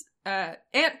 Miss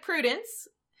Aunt Prudence,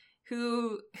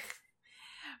 who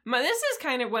this is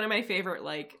kind of one of my favorite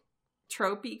like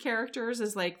tropey characters,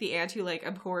 is like the aunt who like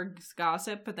abhors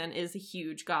gossip but then is a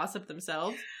huge gossip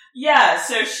themselves. Yeah,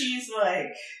 so she's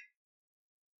like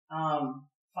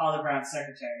Father Brown's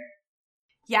secretary.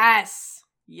 Yes.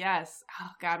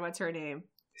 Oh God, what's her name?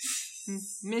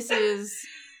 Mrs.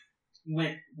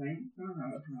 Wait.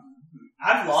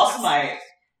 I've lost my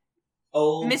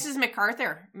old... Mrs.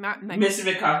 MacArthur. Mrs.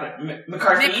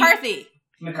 McCarthy.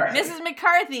 Mrs.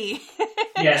 McCarthy.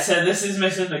 Yeah, so this is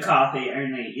Mrs. McCarthy,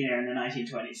 only, in the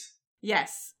 1920s.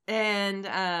 Yes, and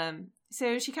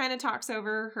So she kind of talks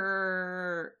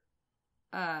over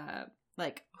her,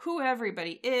 like, who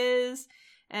everybody is,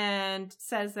 and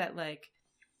says that, like,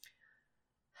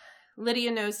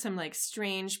 Lydia knows some, like,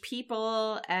 strange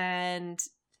people, and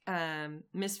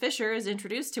Miss Fisher is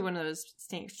introduced to one of those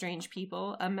strange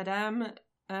people, a Madame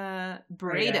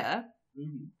Breda,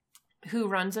 who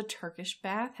runs a Turkish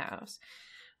bathhouse,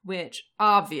 which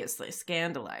obviously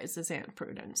scandalizes Aunt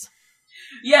Prudence.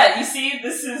 Yeah, you see,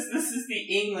 this is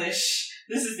the English.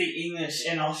 This is the English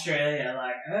in Australia.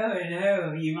 Like, oh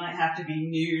no, you might have to be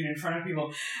nude in front of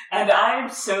people. And I am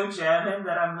so German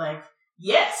that I'm like,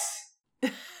 yes,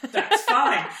 that's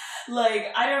fine.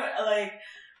 Like, I don't, like,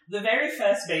 the very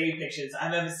first baby pictures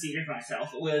I've ever seen of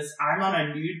myself was I'm on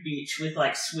a nude beach with,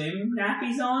 like, swim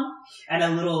nappies on and a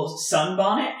little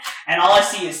sunbonnet, and all I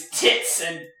see is tits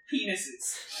and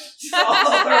penises just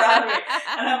all around me.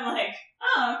 And I'm like,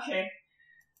 oh, okay.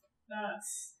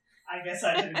 I guess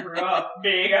I didn't grow up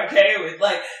being okay with,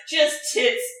 like, just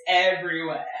tits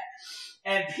everywhere.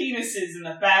 And penises in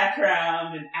the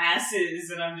background and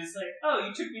asses, and I'm just like, oh,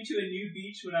 you took me to a nude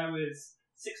beach when I was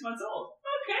 6 months old.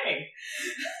 Okay.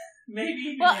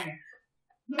 Maybe. Well,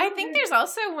 I think there's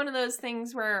also one of those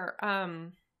things where, I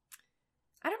don't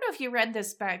know if you read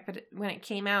this back, but when it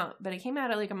came out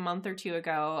like a month or two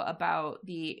ago about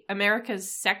the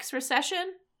America's sex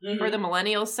recession. Mm-hmm. Or the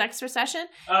millennials' sex recession.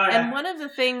 Oh, yeah. And one of the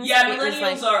things... Yeah,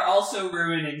 millennials are also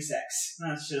ruining sex.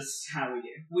 That's just how we do.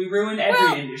 We ruin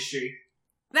every industry.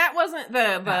 That wasn't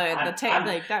I'm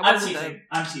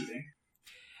teasing.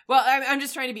 Well, I'm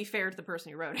just trying to be fair to the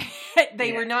person who wrote it.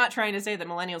 They were not trying to say that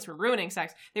millennials were ruining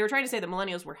sex. They were trying to say that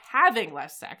millennials were having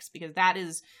less sex, because that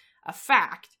is a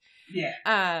fact.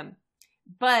 Yeah.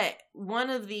 But one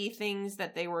of the things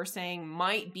that they were saying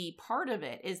might be part of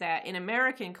it is that in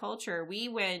American culture, we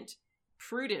went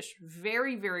prudish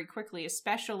very, very quickly,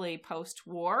 especially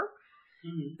post-war.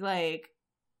 Mm-hmm. Like,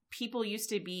 people used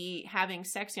to be having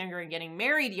sex younger and getting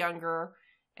married younger,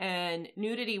 and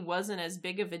nudity wasn't as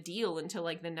big of a deal until,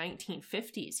 like, the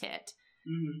 1950s hit.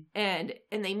 Mm-hmm. And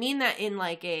they mean that in,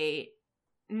 like, a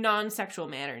non-sexual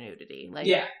manner nudity. Like,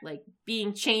 like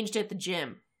being changed at the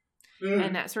gym.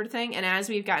 And that sort of thing. And as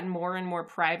we've gotten more and more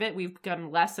private, we've gotten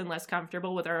less and less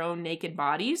comfortable with our own naked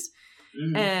bodies.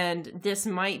 Mm-hmm. And this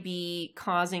might be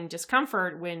causing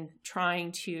discomfort when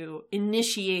trying to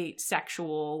initiate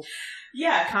sexual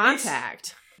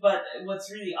contact. But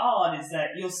what's really odd is that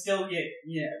you'll still get,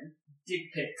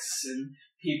 dick pics, and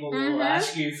people will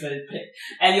ask you for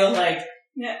and you're like,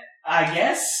 yeah, I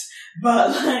guess.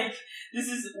 But, like, this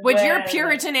is Would your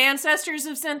Puritan ancestors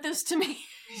have sent this to me?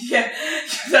 Yeah,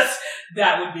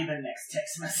 that would be the next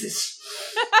text message.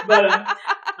 But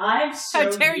I'm so How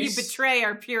dare you betray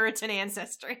our Puritan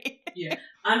ancestry? Yeah,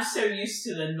 I'm so used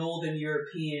to the Northern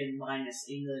European minus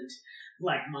England,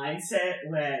 like, mindset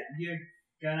where you're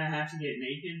gonna have to get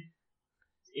naked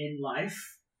in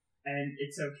life, and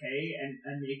it's okay, and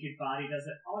a naked body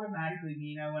doesn't automatically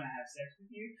mean I want to have sex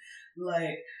with you.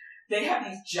 Like, they have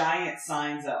these giant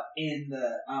signs up in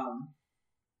the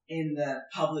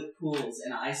public pools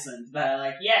in Iceland that are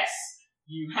like, yes,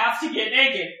 you have to get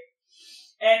naked,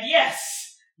 and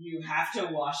yes, you have to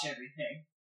wash everything.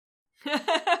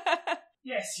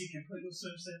 Yes, you can put your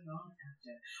swimsuit on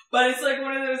after. But it's like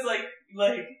one of those, like,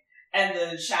 and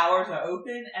the showers are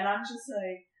open, and I'm just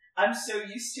like, I'm so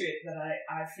used to it that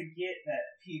I forget that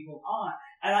people aren't.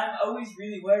 And I'm always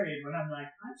really worried when I'm like,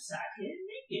 I'm sat here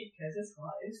naked because it's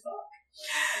hot as fuck.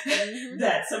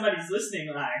 That somebody's listening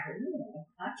like, ooh,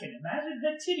 I can imagine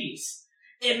the titties.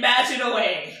 Imagine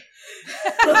away.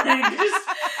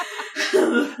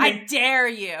 I dare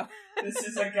you. This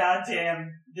is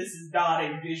not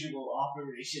a visual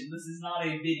operation. This is not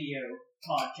a video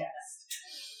podcast.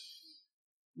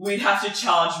 We'd have to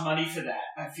charge money for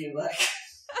that, I feel like.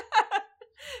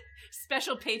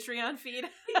 Special Patreon feed.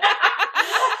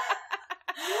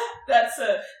 That's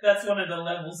one of the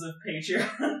levels of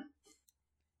Patreon.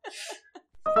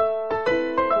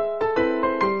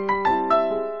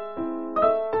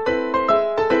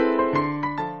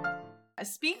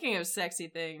 Speaking of sexy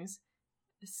things,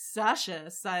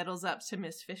 Sasha sidles up to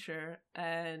Miss Fisher,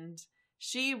 and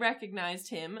she recognized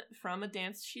him from a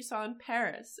dance she saw in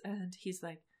Paris, and he's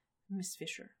like, Miss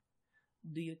Fisher,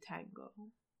 do you tango?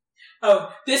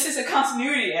 Oh, this is a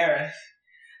continuity error.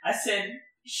 I said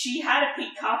she had a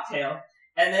pink cocktail,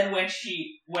 and then when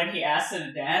he asked her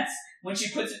to dance, when she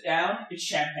puts it down, it's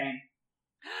champagne.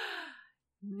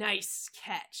 Nice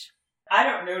catch. I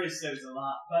don't notice those a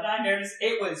lot, but I noticed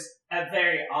it was a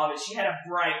very obvious. She had a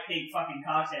bright pink fucking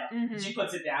cocktail, and she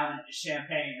puts it down and it's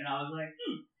champagne, and I was like,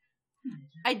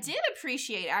 I did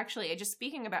appreciate, actually, just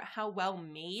speaking about how well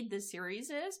made the series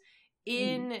is,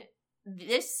 in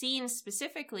this scene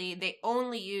specifically, they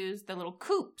only used the little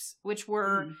coupes, which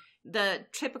were the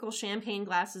typical champagne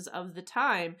glasses of the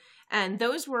time. And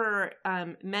those were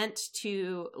meant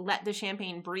to let the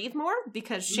champagne breathe more,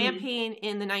 because champagne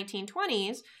in the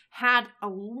 1920s had a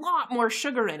lot more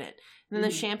sugar in it than the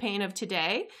champagne of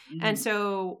today. And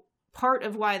so part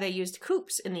of why they used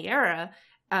coupes in the era,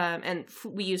 and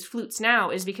we use flutes now,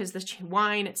 is because the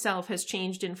wine itself has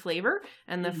changed in flavor,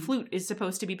 and the flute is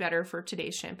supposed to be better for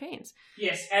today's champagnes.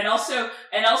 Yes, and also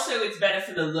it's better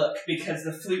for the look, because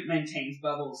the flute maintains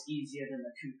bubbles easier than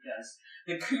the coupe does.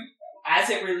 The coupe, as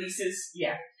it releases,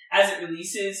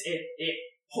 it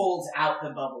pulls out the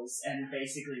bubbles and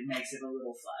basically makes it a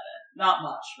little flatter. Not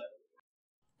much, but.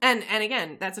 And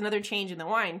again, that's another change in the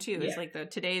wine too. Is like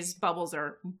today's bubbles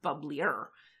are bubblier.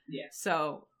 Yeah.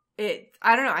 So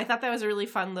I don't know. I thought that was a really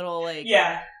fun little like.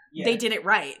 Yeah. They did it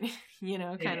right,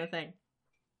 kind of thing.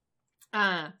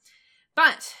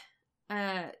 But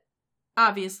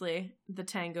obviously the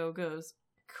tango goes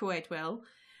quite well,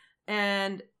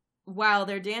 and while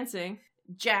they're dancing,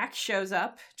 Jack shows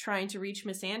up trying to reach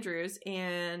Miss Andrews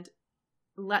and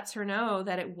lets her know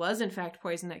that it was in fact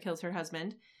poison that kills her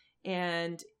husband,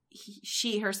 and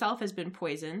she herself has been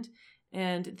poisoned.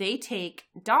 And they take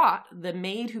Dot, the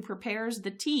maid who prepares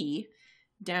the tea,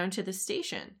 down to the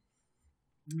station.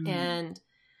 And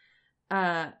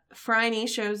Phryne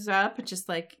shows up and just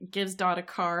like gives Dot a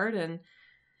card and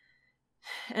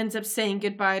ends up saying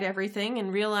goodbye to everything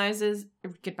and realizes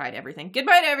goodbye to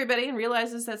everybody and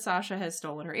realizes that Sasha has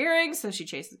stolen her earrings, so she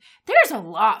chases. There's a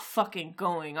lot fucking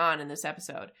going on in this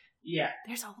episode. Yeah.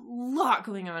 There's a lot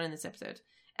going on in this episode.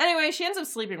 Anyway, she ends up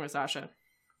sleeping with Sasha.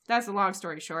 That's a long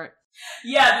story short.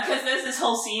 Yeah, because there's this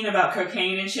whole scene about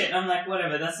cocaine and shit, and I'm like,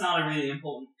 whatever, that's not really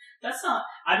important. That's not,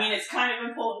 I mean, it's kind of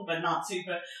important, but not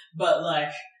super, but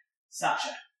like,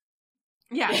 Sasha.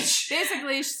 Yeah,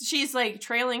 basically, she's like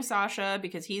trailing Sasha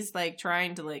because he's like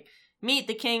trying to like meet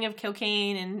the king of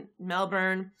cocaine in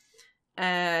Melbourne,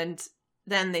 and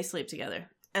then they sleep together.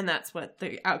 And that's what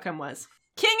the outcome was.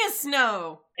 King of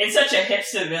Snow! In such a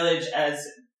hipster village as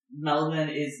Melbourne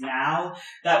is now,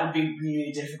 that would be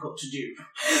really difficult to do.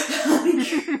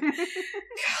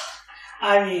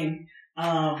 I mean,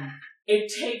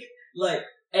 it take like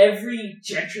every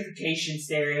gentrification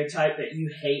stereotype that you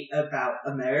hate about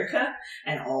America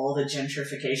and all the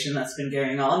gentrification that's been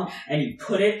going on, and you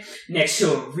put it next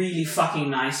to a really fucking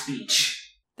nice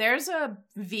beach. There's a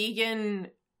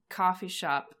vegan coffee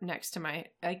shop next to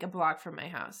a block from my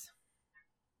house.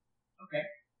 Okay.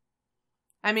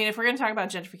 I mean, if we're going to talk about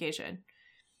gentrification,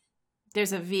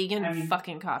 there's a vegan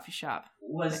fucking coffee shop.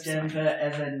 Was Denver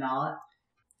ever not?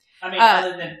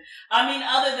 Other than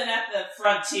at the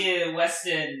frontier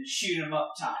western shoot 'em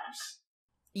up times.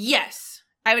 Yes.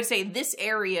 I would say this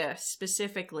area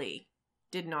specifically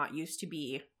did not used to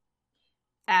be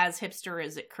as hipster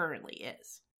as it currently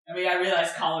is. I mean, I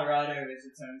realize Colorado is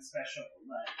its own special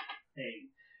thing,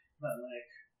 but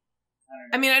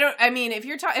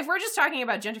if we're just talking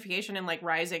about gentrification and like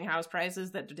rising house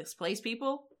prices that displace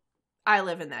people, I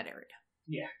live in that area.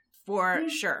 Yeah. For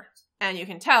sure. And you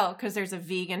can tell because there's a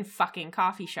vegan fucking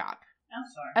coffee shop. I'm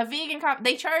sorry. A vegan coffee.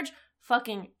 They charge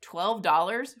fucking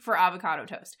 $12 for avocado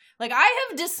toast. Like, I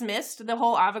have dismissed the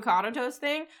whole avocado toast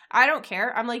thing. I don't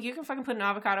care. I'm like, you can fucking put an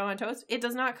avocado on toast. It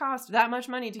does not cost that much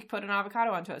money to put an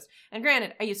avocado on toast. And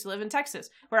granted, I used to live in Texas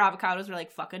where avocados were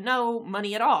like fucking no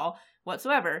money at all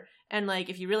whatsoever. And like,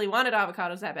 if you really wanted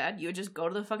avocados that bad, you would just go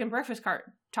to the fucking breakfast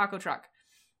taco truck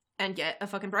and get a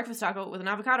fucking breakfast taco with an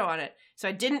avocado on it. So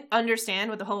I didn't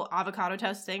understand what the whole avocado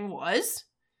toast thing was.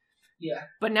 Yeah.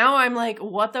 But now I'm like,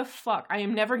 what the fuck? I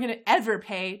am never gonna ever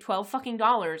pay $12 fucking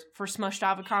for smushed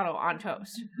avocado on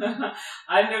toast.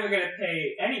 I'm never gonna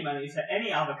pay any money for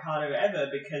any avocado ever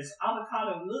because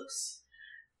avocado looks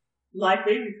like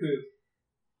baby poop.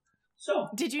 So,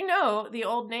 did you know the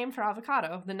old name for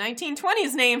avocado, the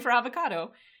 1920s name for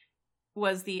avocado,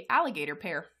 was the alligator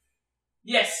pear?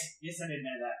 Yes, I didn't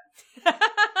know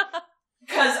that.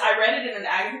 Because I read it in an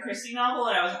Agatha Christie novel,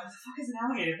 and I was like, what the fuck is an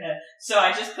alligator pear? So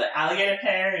I just put alligator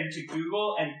pear into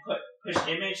Google and push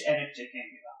image, and it just came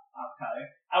with avocado.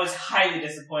 I was highly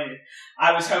disappointed.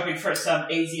 I was hoping for some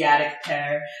Asiatic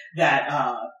pear that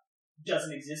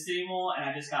doesn't exist anymore, and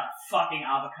I just got a fucking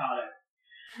avocado.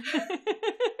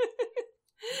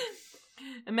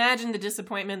 Imagine the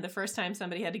disappointment the first time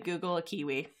somebody had to Google a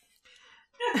kiwi.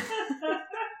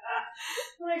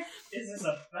 Like, is this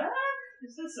a bug?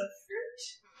 Is this a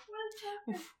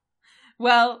fruit?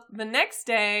 Well, the next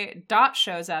day, Dot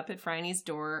shows up at Phryne's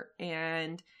door,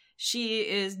 and she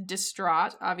is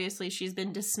distraught. Obviously, she's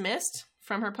been dismissed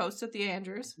from her post at the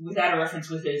Andrews. Without a reference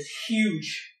with his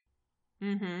huge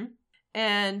Mm-hmm.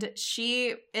 And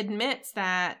she admits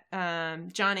that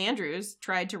John Andrews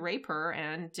tried to rape her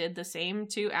and did the same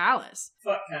to Alice.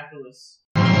 Fuck capitalists.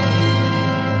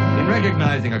 In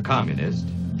recognizing a communist,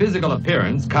 physical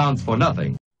appearance counts for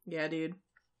nothing. Yeah, dude.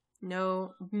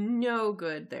 No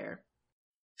good there.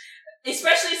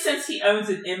 Especially since he owns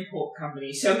an import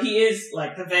company, so he is,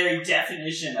 like, the very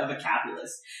definition of a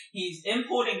capitalist. He's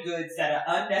importing goods that are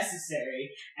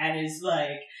unnecessary, and is,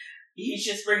 like, he's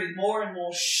just bringing more and more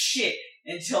shit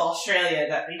into Australia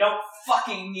that they don't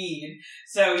fucking need.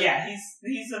 So, yeah,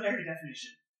 he's the very definition.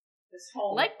 This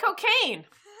whole... Like cocaine!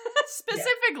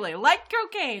 Specifically, like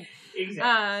cocaine.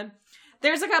 Exactly.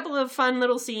 There's a couple of fun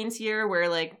little scenes here where,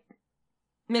 like,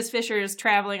 Miss Fisher is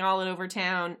traveling all over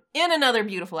town in another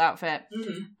beautiful outfit.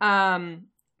 Mm-hmm.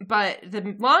 But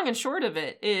the long and short of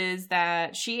it is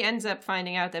that she ends up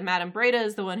finding out that Madame Breda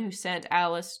is the one who sent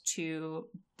Alice to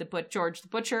George the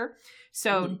Butcher.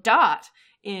 So Dot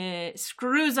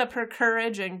screws up her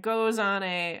courage and goes on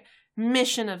a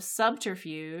mission of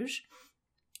subterfuge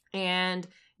and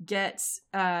goes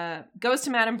to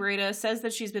Madame Breda, says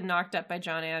that she's been knocked up by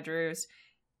John Andrews,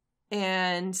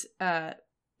 and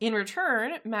in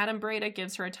return, Madame Breda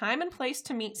gives her a time and place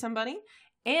to meet somebody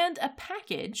and a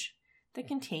package that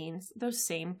contains those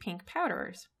same pink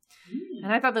powders.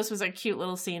 And I thought this was a cute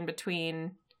little scene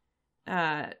between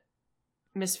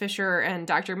Miss Fisher and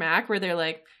Dr. Mac, where they're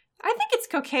like, I think it's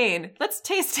cocaine. Let's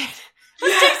taste it.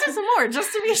 Let's taste it some more,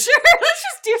 just to be sure. Let's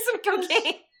just do some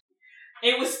cocaine.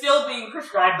 It was still being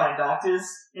prescribed by doctors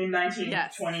in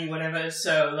 1920, whatever,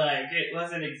 so, like, it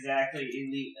wasn't exactly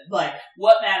illegal. Like,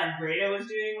 what Madame Breda was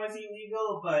doing was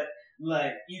illegal, but,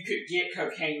 like, you could get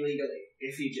cocaine legally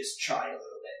if you just tried a little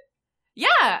bit.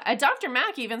 Yeah, Dr.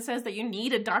 Mac even says that you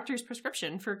need a doctor's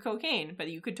prescription for cocaine, but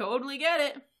you could totally get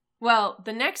it. Well,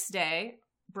 the next day,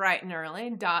 bright and early,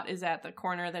 Dot is at the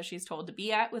corner that she's told to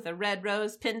be at with a red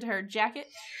rose pinned to her jacket.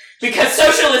 Because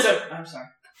socialism! I'm sorry.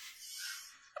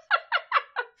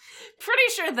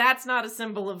 Pretty sure that's not a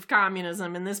symbol of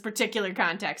communism in this particular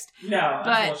context. No,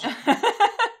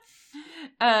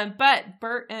 but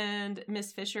Bert and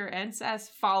Miss Fisher and Seth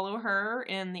follow her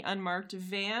in the unmarked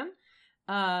van.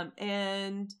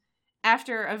 And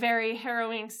after a very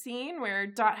harrowing scene where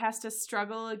Dot has to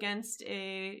struggle against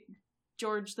a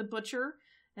George the Butcher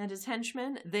and his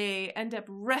henchmen, they end up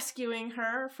rescuing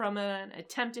her from an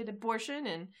attempted abortion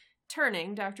and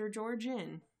turning Dr. George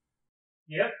in.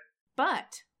 Yep.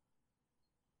 But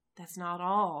that's not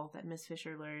all that Miss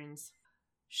Fisher learns.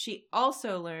 She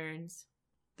also learns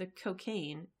the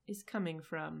cocaine is coming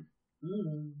from.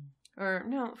 Or,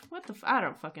 no, what the I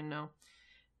don't fucking know.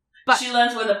 But she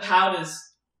learns where the powders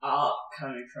are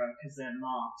coming from, because they're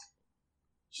marked.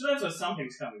 She learns where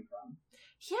something's coming from.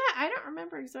 Yeah, I don't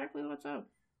remember exactly what's up.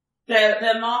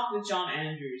 They're marked with John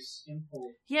Andrews'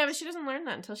 import. Yeah, but she doesn't learn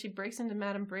that until she breaks into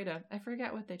Madame Breda. I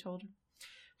forget what they told her.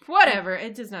 Whatever,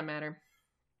 it does not matter.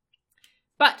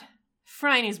 But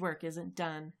Phryne's work isn't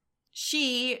done.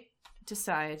 She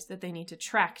decides that they need to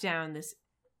track down this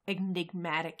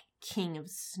enigmatic King of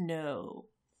Snow.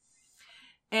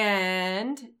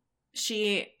 And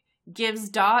she gives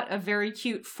Dot a very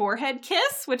cute forehead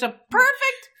kiss, which a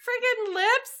perfect friggin'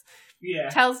 lips. Yeah.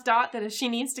 Tells Dot that she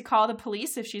needs to call the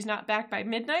police if she's not back by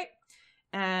midnight.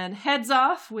 And heads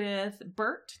off with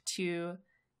Bert to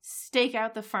stake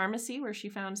out the pharmacy where she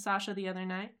found Sasha the other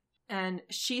night. And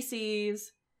she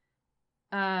sees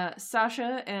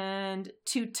Sasha and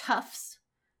two toughs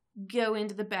go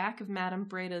into the back of Madame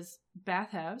Breda's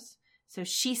bathhouse. So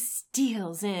she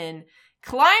steals in,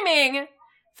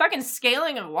 fucking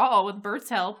scaling a wall with Bert's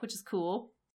help, which is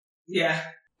cool. Yeah.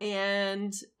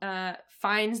 And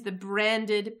finds the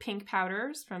branded pink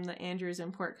powders from the Andrews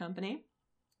Import Company.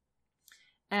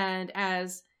 And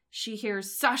as she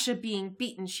hears Sasha being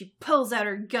beaten, she pulls out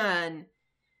her gun,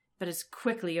 but is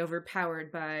quickly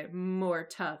overpowered by more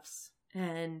toughs.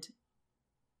 And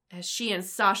as she and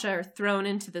Sasha are thrown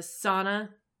into the sauna,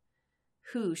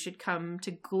 who should come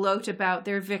to gloat about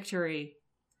their victory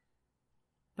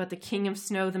but the King of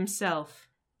Snow himself,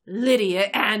 Lydia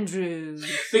Andrews.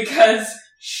 Because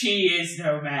she is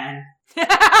no man.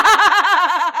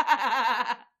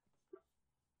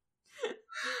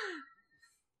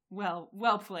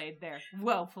 Well played there.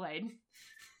 Well played.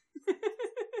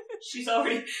 She's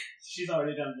already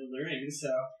done the learning, so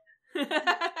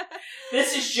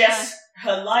this is just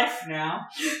her life now.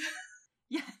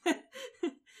 Yeah.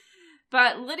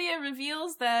 But Lydia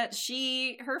reveals that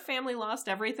her family lost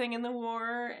everything in the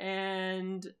war,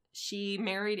 and she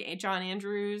married John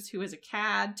Andrews, who was a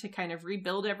cad, to kind of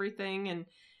rebuild everything, and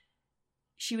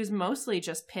she was mostly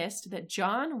just pissed that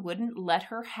John wouldn't let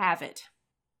her have it.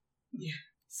 Yeah.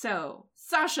 So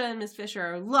Sasha and Miss Fisher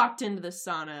are locked into the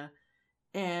sauna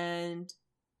and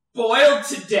boiled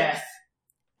to death.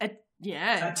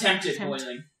 Attempted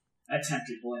boiling.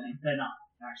 Attempted boiling. They're not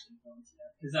actually boiled to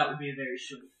death, because that would be a very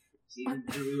short season.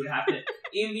 We would have to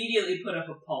immediately put up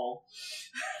a poll.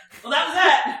 Well, that was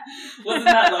that. Wasn't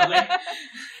that lovely?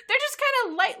 They're just kind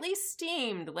of lightly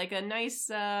steamed, like a nice,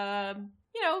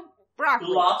 broccoli.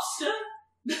 Lobster?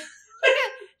 The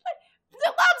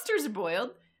lobsters are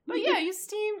boiled, but yeah, you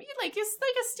like a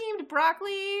steamed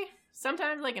broccoli.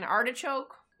 Sometimes like an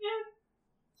artichoke. Yeah.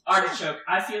 Artichoke.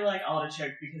 I feel like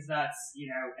artichoke because that's,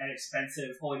 an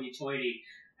expensive hoity-toity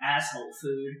asshole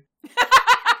food.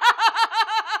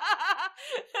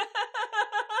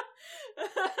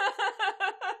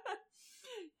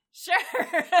 Sure.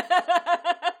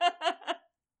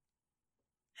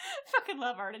 Fucking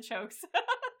love artichokes.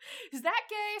 Is that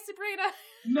gay, Sabrina?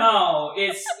 No,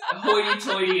 it's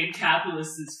hoity-toity and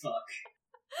capitalist as fuck.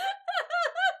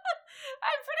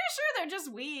 I'm pretty sure they're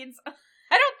just weeds. I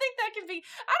don't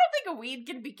think a weed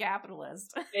can be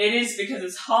capitalist. It is because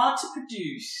it's hard to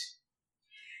produce.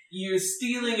 You're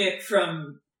stealing it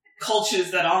from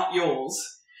cultures that aren't yours,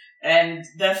 and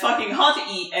they're fucking hard to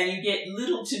eat, and you get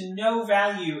little to no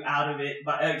value out of it,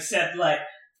 except like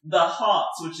the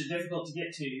hearts, which are difficult to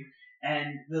get to,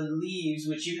 and the leaves,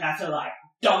 which you have to like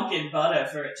dunk in butter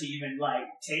for it to even like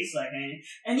taste like anything.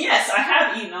 And yes, I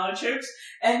have eaten artichokes,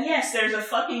 and yes, there's a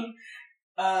fucking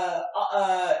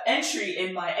entry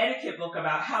in my etiquette book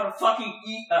about how to fucking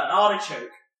eat an artichoke.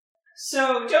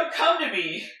 So don't come to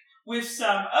me with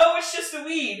some, oh, it's just a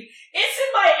weed. It's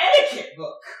in my etiquette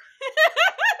book.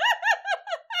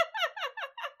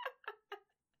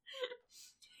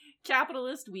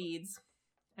 Capitalist weeds.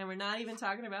 And we're not even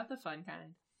talking about the fun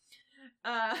kind.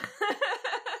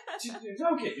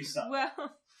 Don't get yourself.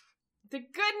 Well, the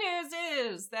good news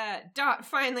is that Dot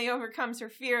finally overcomes her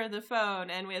fear of the phone,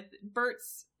 and with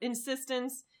Bert's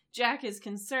insistence, Jack is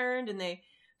concerned, and they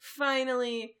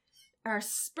finally are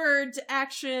spurred to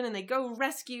action, and they go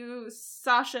rescue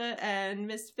Sasha and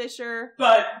Miss Fisher.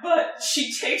 But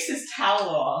she takes his towel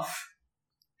off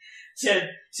to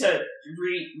turn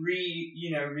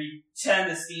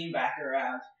the steam back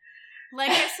around.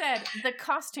 Like I said, the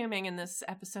costuming in this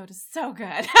episode is so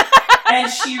good. And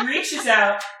she reaches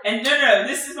out, and no,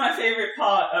 this is my favorite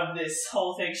part of this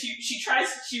whole thing.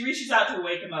 She reaches out to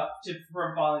wake him up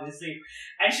from falling asleep,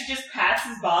 and she just pats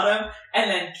his bottom, and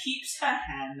then keeps her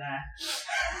hand there.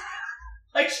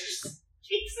 Like, she just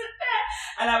keeps it there.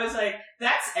 And I was like,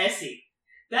 that's Essie.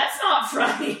 That's not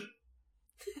funny.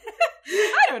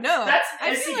 I don't know. That's I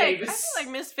Essie feel Davis. like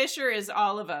Miss Fisher is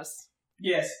all of us.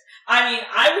 Yes. I mean,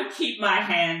 I would keep my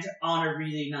hand on a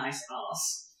really nice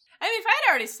ass. I mean, if I'd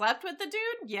already slept with the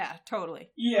dude, yeah,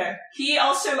 totally. Yeah. He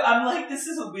also, I'm like, this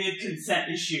is a weird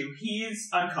consent issue. He is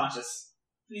unconscious.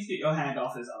 Please get your hand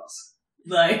off his ass.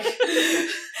 Like,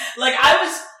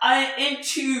 I in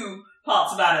two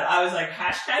parts about it. I was like,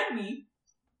 hashtag me.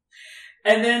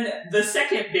 And then the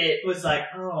second bit was like,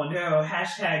 oh no,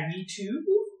 hashtag me too?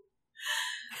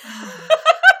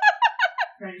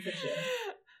 Frank Fisher.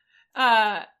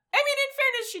 I mean, in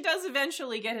fairness, she does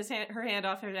eventually get her hand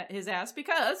off his ass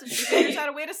because she figures out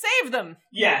a way to save them.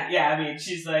 Yeah, I mean,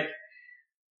 she's like,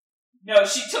 no,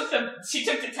 she took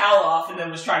the towel off and then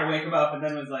was trying to wake him up and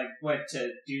then was like, went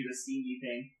to do the steamy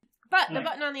thing. But the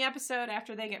button on the episode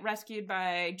after they get rescued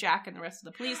by Jack and the rest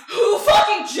of the police. Who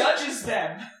fucking judges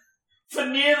them for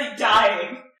nearly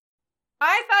dying?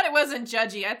 I thought it wasn't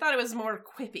judgy. I thought it was more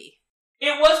quippy.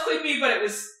 It was quippy, but it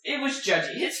was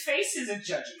judgy. His face is a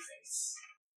judgy face.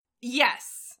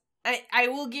 Yes. I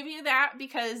will give you that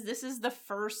because this is the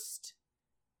first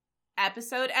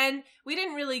episode, and we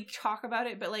didn't really talk about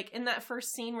it, but like in that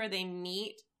first scene where they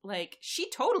meet, like she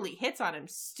totally hits on him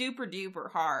super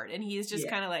duper hard, and he's just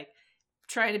kind of like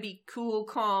trying to be cool,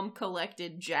 calm,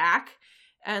 collected Jack,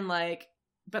 and like,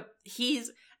 but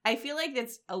I feel like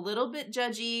it's a little bit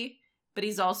judgy, but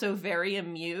he's also very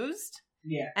amused.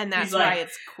 Yeah. And that's why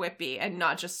it's quippy and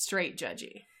not just straight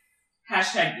judgy.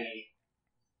 Hashtag gay.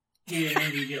 He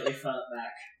didn't immediately felt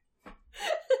back.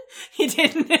 He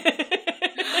didn't.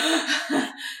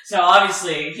 So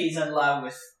obviously he's in love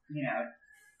with,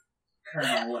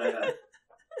 Colonel whatever.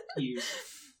 Hughes.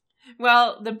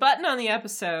 Well, the button on the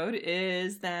episode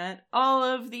is that all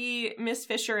of the Miss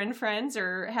Fisher and friends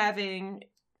are having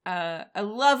a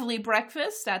lovely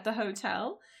breakfast at the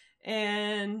hotel,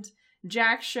 and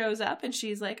Jack shows up and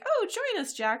she's like, oh, join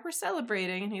us, Jack, we're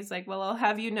celebrating. And he's like, well, I'll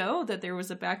have you know that there was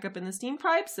a backup in the steam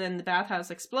pipes and the bathhouse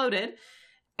exploded.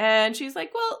 And she's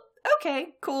like, well, okay,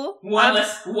 cool. One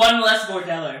less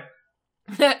bordello.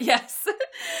 Yes.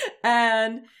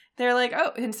 And they're like,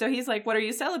 oh, and so he's like, what are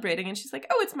you celebrating? And she's like,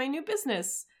 oh, it's my new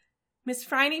business. Miss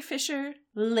Phryne Fisher,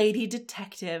 Lady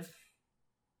Detective.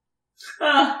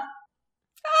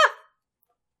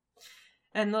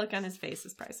 And the look on his face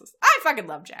is priceless. I fucking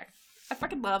love Jack. I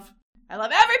love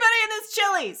everybody in this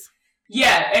Chili's.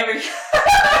 Yeah,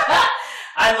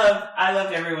 I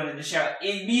loved everyone in the show.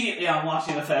 Immediately on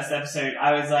watching the first episode,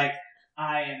 I was like,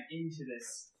 I am into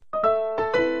this.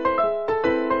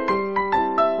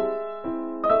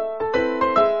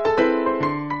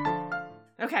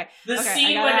 Okay. The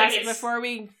scene when ask, before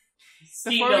we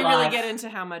really get into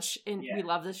how much we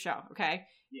love this show, okay?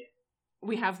 Yeah.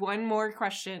 We have one more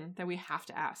question that we have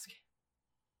to ask.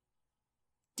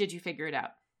 Did you figure it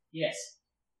out? Yes.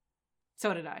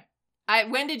 So did I.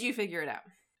 When did you figure it out?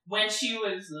 When she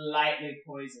was lightly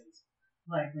poisoned.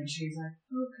 Like when she's like,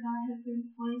 oh, could I have been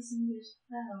poisoned as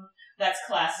well? That's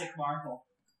classic Marvel.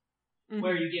 Mm-hmm.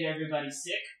 Where you get everybody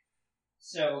sick,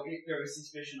 so it throws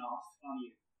suspicion off on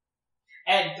you.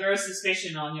 And throw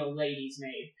suspicion on your lady's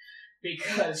maid,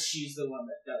 because she's the one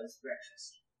that does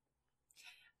breakfast.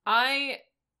 I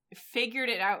figured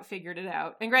it out.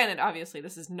 And granted, obviously,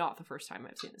 this is not the first time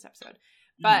I've seen this episode.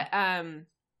 But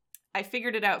I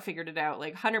figured it out,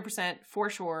 like 100% for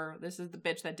sure. This is the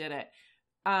bitch that did it.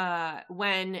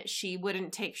 When she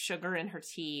wouldn't take sugar in her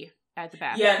tea at the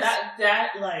bathroom. Yeah,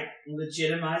 that like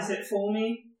legitimized it for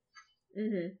me.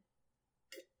 Mm-hmm.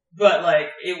 But like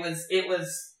it was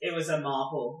a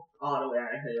Marvel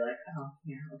automatically like, oh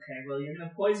yeah, okay, well you're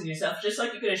gonna poison yourself just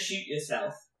like you're gonna shoot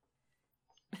yourself.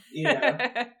 You know?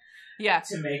 Yeah.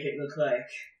 To make it look like.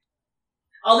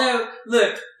 Although,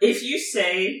 look, if you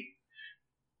say,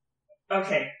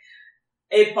 okay,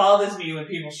 it bothers me when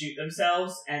people shoot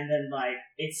themselves and then, like,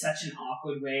 it's such an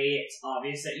awkward way, it's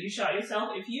obvious that you shot yourself.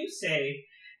 If you say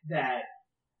that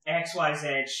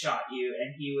XYZ shot you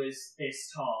and he was this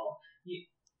tall, you,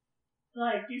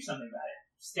 like, do something about it.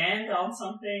 Stand on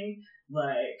something,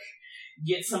 like,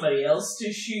 get somebody else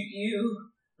to shoot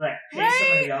you, like, pay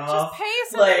somebody off. Just pay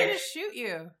somebody to shoot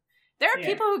you. There are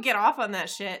people who get off on that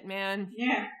shit, man.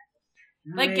 Yeah.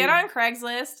 Like, get on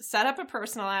Craigslist, set up a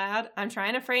personal ad. I'm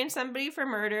trying to frame somebody for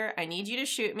murder. I need you to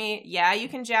shoot me. Yeah, you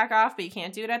can jack off, but you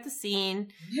can't do it at the scene.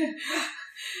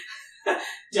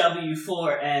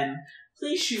 W4M.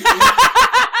 Please shoot me.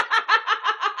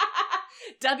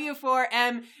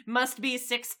 W4M must be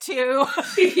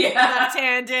 6'2". Yeah.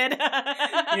 Left-handed.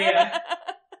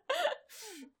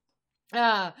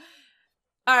 Yeah.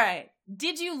 All right.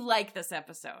 Did you like this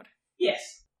episode?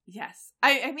 Yes.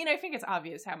 I mean, I think it's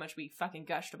obvious how much we fucking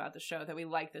gushed about the show that we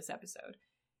like this episode.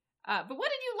 But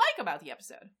what did you like about the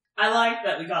episode? I liked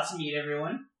that we got to meet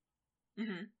everyone.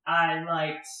 Mm-hmm. I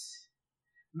liked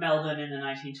Melbourne in the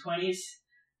 1920s,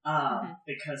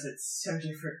 because it's so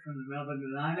different from the Melbourne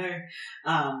that I know.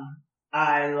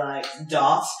 I liked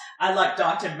Dot. I liked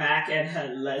Dr. Mac and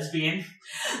her lesbian.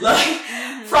 Like,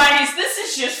 Friday's, this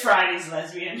is just Friday's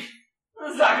lesbian.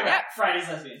 Let's talk about Friday's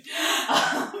lesbian.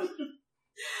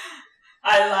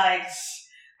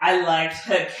 I liked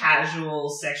her casual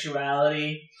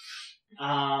sexuality.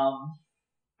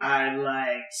 I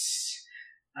liked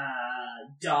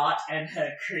Dot and her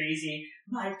crazy,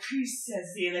 my priest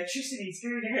says the electricity is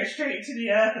going to go straight to the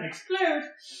earth and explode.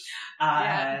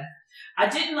 I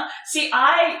didn't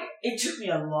it took me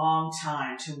a long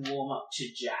time to warm up to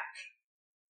Jack.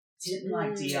 Didn't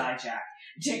like D.I. Jack.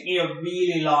 It took me a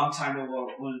really long time to warm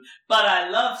up to him. But I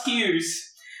love Hughes.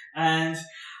 And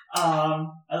I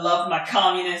love my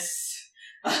communists.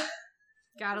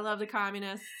 Gotta love the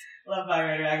communists. Love my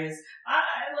Red Dragons.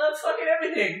 I love fucking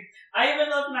everything. I even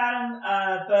love Madame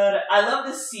Bird. I love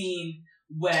the scene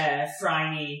where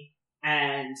Phryne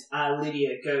and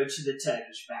Lydia go to the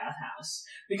Turkish bathhouse.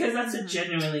 Because that's a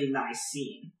genuinely nice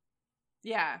scene.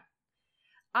 Yeah.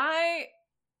 I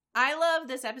love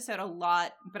this episode a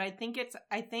lot, but I think it's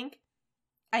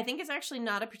actually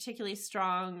not a particularly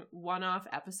strong one-off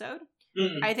episode.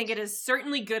 Mm-mm. I think it is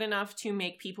certainly good enough to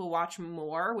make people watch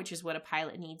more, which is what a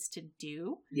pilot needs to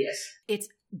do. Yes. It's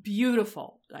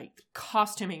beautiful. Like, the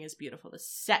costuming is beautiful. The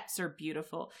sets are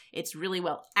beautiful. It's really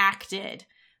well acted.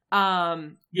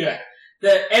 Yeah.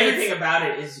 Everything about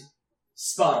it is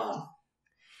spot on.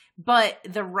 But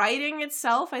the writing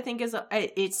itself, I think,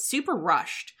 it's super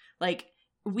rushed. Like,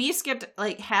 we skipped,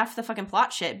 like, half the fucking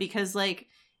plot shit because, like,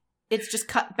 it's just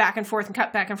cut back and forth and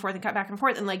cut back and forth and cut back and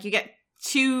forth. And, like, you get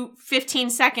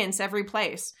 15 seconds every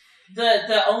place.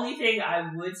 The only thing I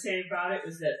would say about it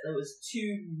was that there was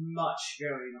too much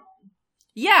going on.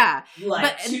 Yeah.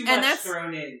 Like, too much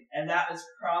thrown in. And that was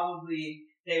probably,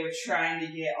 they were trying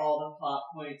to get all the plot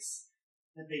points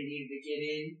that they needed to get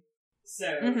in. So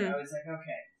I was like,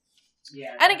 okay.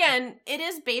 Yeah. And again, it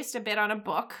is based a bit on a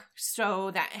book,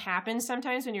 so that happens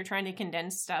sometimes when you're trying to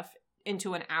condense stuff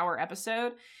into an hour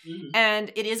episode. Mm-hmm.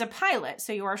 And it is a pilot,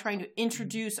 so you are trying to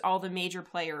introduce all the major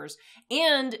players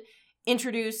and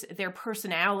introduce their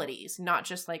personalities, not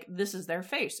just like, this is their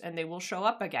face and they will show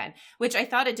up again, which I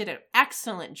thought it did an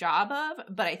excellent job of,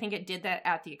 but I think it did that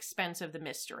at the expense of the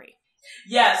mystery.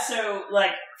 Yeah, so,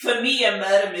 like, for me, a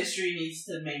murder mystery needs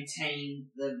to maintain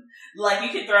the... Like, you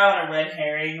could throw out a red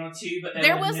herring or two, but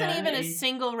there wasn't even a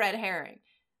single red herring.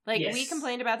 Like, Yes. we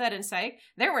complained about that in Psych.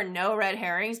 There were no red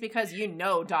herrings because you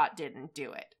know Dot didn't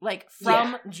do it. Like,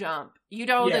 from jump. You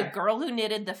know the girl who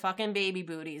knitted the fucking baby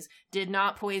booties did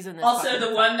not poison this Also, fucking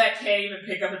the one that can't even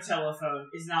pick up a telephone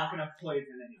is not going to poison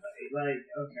anybody. Like,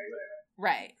 okay, whatever.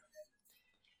 Right.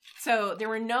 So there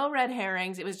were no red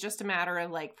herrings. It was just a matter of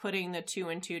like putting the 2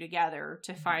 and 2 together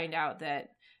to find out that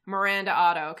Miranda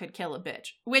Otto could kill a bitch.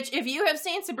 Which, if you have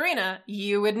seen Sabrina,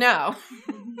 you would know.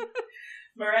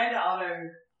 Miranda Otto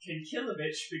can kill a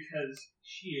bitch because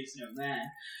she is no man.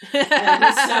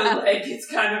 And so, like, it's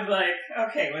kind of like,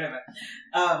 okay, whatever.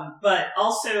 But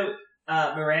also,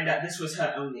 Miranda, this was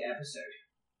her only episode.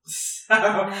 So,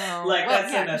 like,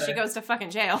 that's another... She goes to fucking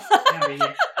jail. I mean,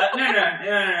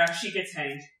 no. She gets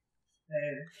hanged.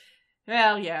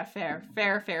 Well, yeah, fair.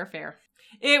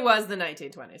 It was the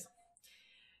 1920s.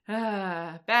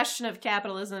 Bastion of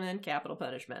capitalism and capital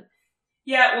punishment.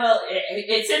 Yeah, well,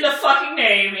 it's in the fucking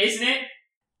name, isn't it?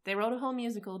 They wrote a whole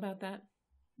musical about that.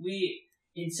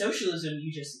 In socialism,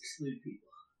 you just exclude people.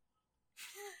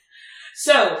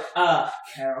 So,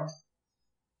 Carol.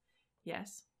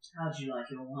 Yes? How'd you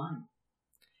like your wine?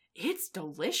 It's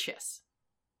delicious.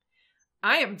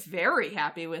 I am very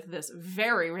happy with this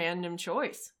very random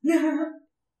choice.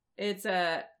 It's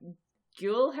a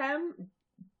Guilhelm.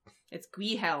 It's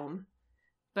Guilhelm.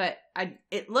 But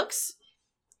it looks...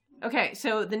 Okay,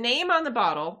 so the name on the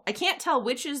bottle, I can't tell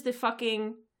which is the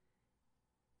fucking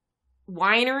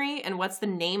winery and what's the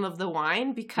name of the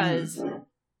wine, because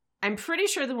I'm pretty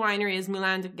sure the winery is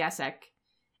Moulin de Gassec,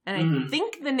 and I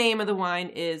think the name of the wine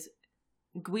is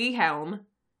Guilhelm,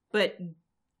 but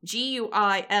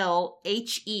Guilhem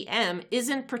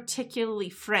isn't particularly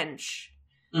French.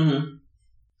 Mm-hmm.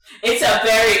 It's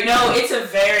a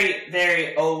very,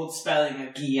 very old spelling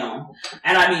of Guillaume.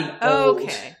 And I mean old.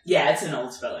 Okay. Yeah, it's an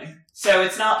old spelling. So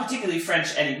it's not particularly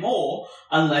French anymore,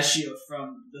 unless you're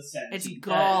from the 1730s. It's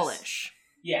Gaulish.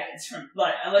 Yeah, it's from,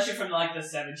 like, unless you're from, like, the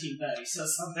 1730s or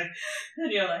something.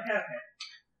 Then you're like,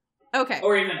 okay. Okay.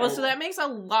 Or even well, older. so that makes a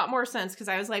lot more sense, because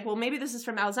I was like, well, maybe this is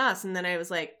from Alsace, and then I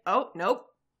was like, oh, nope,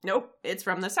 it's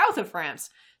from the south of France.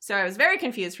 So I was very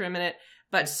confused for a minute,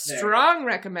 but strong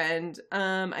recommend.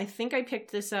 I think I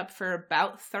picked this up for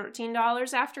about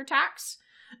 $13 after tax.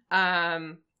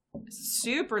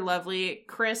 Super lovely,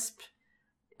 crisp,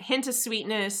 hint of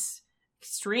sweetness,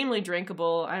 extremely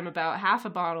drinkable. I'm about half a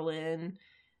bottle in,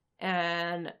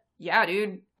 and yeah,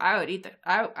 dude, I would eat that.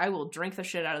 I will drink the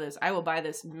shit out of this. I will buy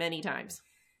this many times.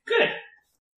 Good.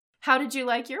 How did you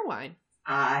like your wine?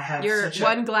 I have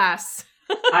one glass.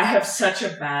 I have such a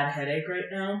bad headache right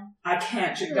now. I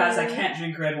can't drink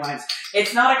red wines.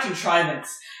 It's not a contrivance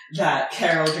that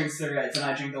Carol drinks the reds and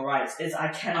I drink the whites. It's I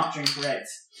cannot drink reds.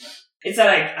 It's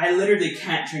that I literally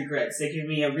can't drink reds. They give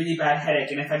me a really bad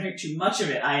headache, and if I drink too much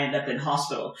of it, I end up in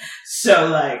hospital. So,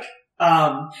 like,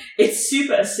 it's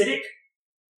super acidic.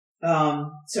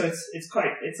 So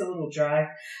it's a little dry.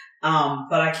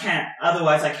 But I can't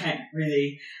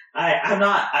really,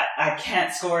 I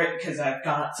can't score it because I've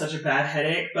got such a bad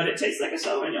headache, but it tastes like a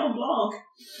Sauvignon Blanc.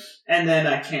 And then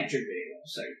I can't drink it anymore,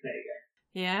 so there you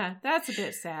go. Yeah, that's a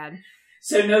bit sad.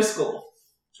 So no score.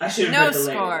 I should have read the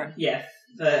label. No score. Yeah,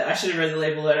 I should have read the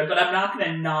label letter, but I'm not going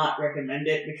to not recommend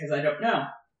it because I don't know.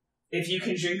 If you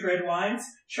can drink red wines,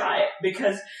 try it,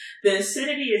 because the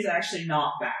acidity is actually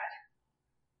not bad.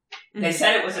 Mm-hmm. They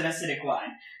said it was an acidic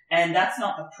wine, and that's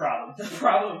not the problem. The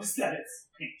problem is that it's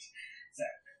pink. So,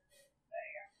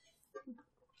 there you go.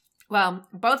 Well,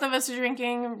 both of us are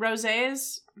drinking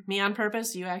rosés. Me on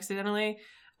purpose, you accidentally.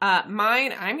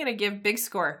 Mine, I'm going to give big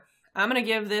score. I'm going to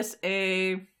give this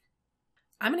a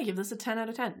 10 out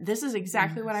of 10. This is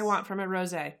exactly what I want from a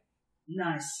rosé.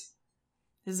 Nice.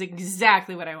 This is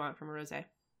exactly what I want from a rosé.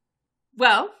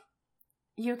 Well,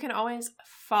 you can always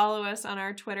follow us on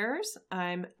our Twitters.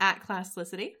 I'm at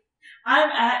Classlicity.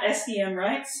 I'm at SDM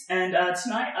Rights, and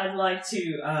tonight I'd like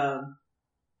to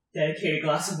dedicate a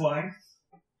glass of wine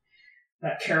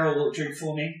that Carol will drink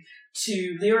for me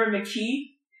to Lyra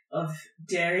McKee of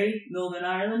Derry, Northern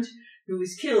Ireland, who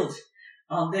was killed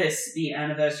on the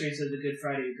anniversaries of the Good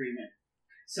Friday Agreement.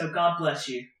 So God bless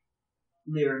you,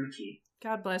 Lyra McKee.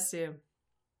 God bless you.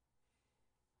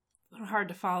 A little hard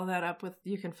to follow that up with,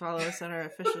 you can follow us on our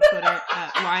official Twitter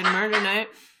at Wine Murder Night.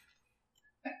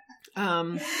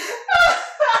 I'm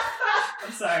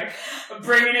sorry. I'm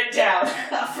bringing it down.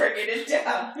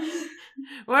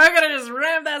 We're gonna just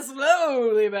ramp that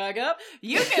slowly back up.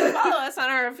 You can follow us on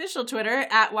our official Twitter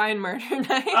at Wine Murder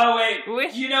Night. Oh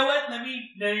wait, you know what? Let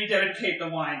me dedicate the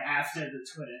wine after the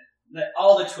Twitter.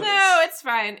 All the Twitters. No, it's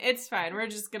fine. It's fine. We're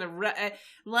just gonna.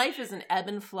 Life is an ebb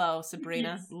and flow,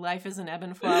 Sabrina. Life is an ebb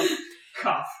and flow.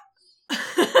 Cough.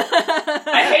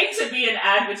 I hate to be an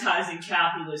advertising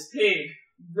capitalist pig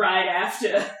right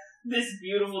after this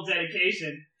beautiful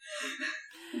dedication.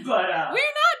 But we're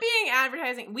not being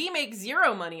advertising. We make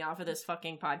zero money off of this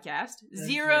fucking podcast.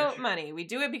 Zero money. We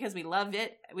do it because we love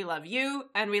it. We love you,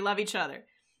 and we love each other.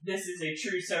 This is a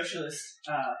true socialist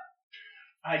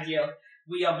ideal.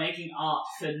 We are making art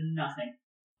for nothing.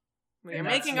 We are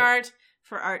making art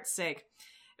for art's sake.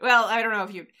 Well, I don't know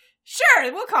if you...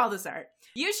 Sure, we'll call this art.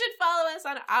 You should follow us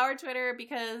on our Twitter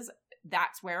because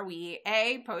that's where we,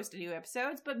 A, post new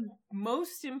episodes, but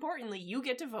most importantly, you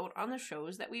get to vote on the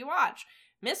shows that we watch.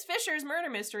 Miss Fisher's Murder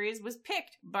Mysteries was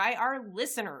picked by our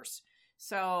listeners.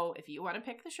 So if you want to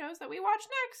pick the shows that we watch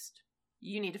next,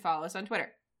 you need to follow us on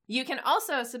Twitter. You can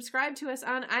also subscribe to us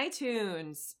on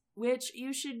iTunes, which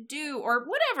you should do, or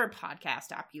whatever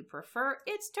podcast app you prefer.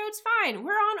 It's totes fine.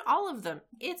 We're on all of them.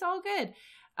 It's all good.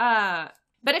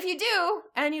 But if you do,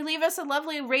 and you leave us a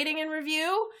lovely rating and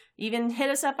review, even hit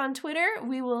us up on Twitter,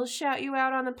 we will shout you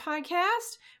out on the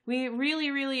podcast. We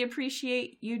really, really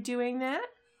appreciate you doing that.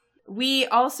 We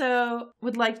also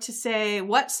would like to say,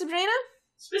 what, Sabrina?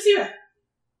 Spasiba.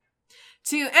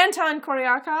 To Anton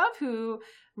Koryakov, who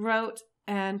wrote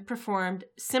and performed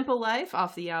Simple Life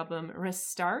off the album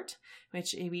Restart,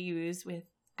 which we use with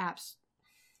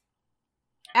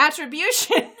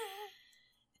attribution.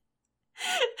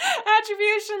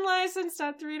 Attribution license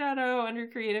 .3.0 under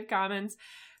Creative Commons.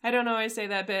 I don't always say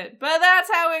that bit, but that's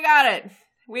how we got it.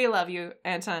 We love you,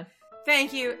 Anton.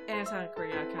 Thank you, Anton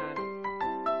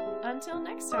Koryakov. Until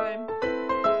next time.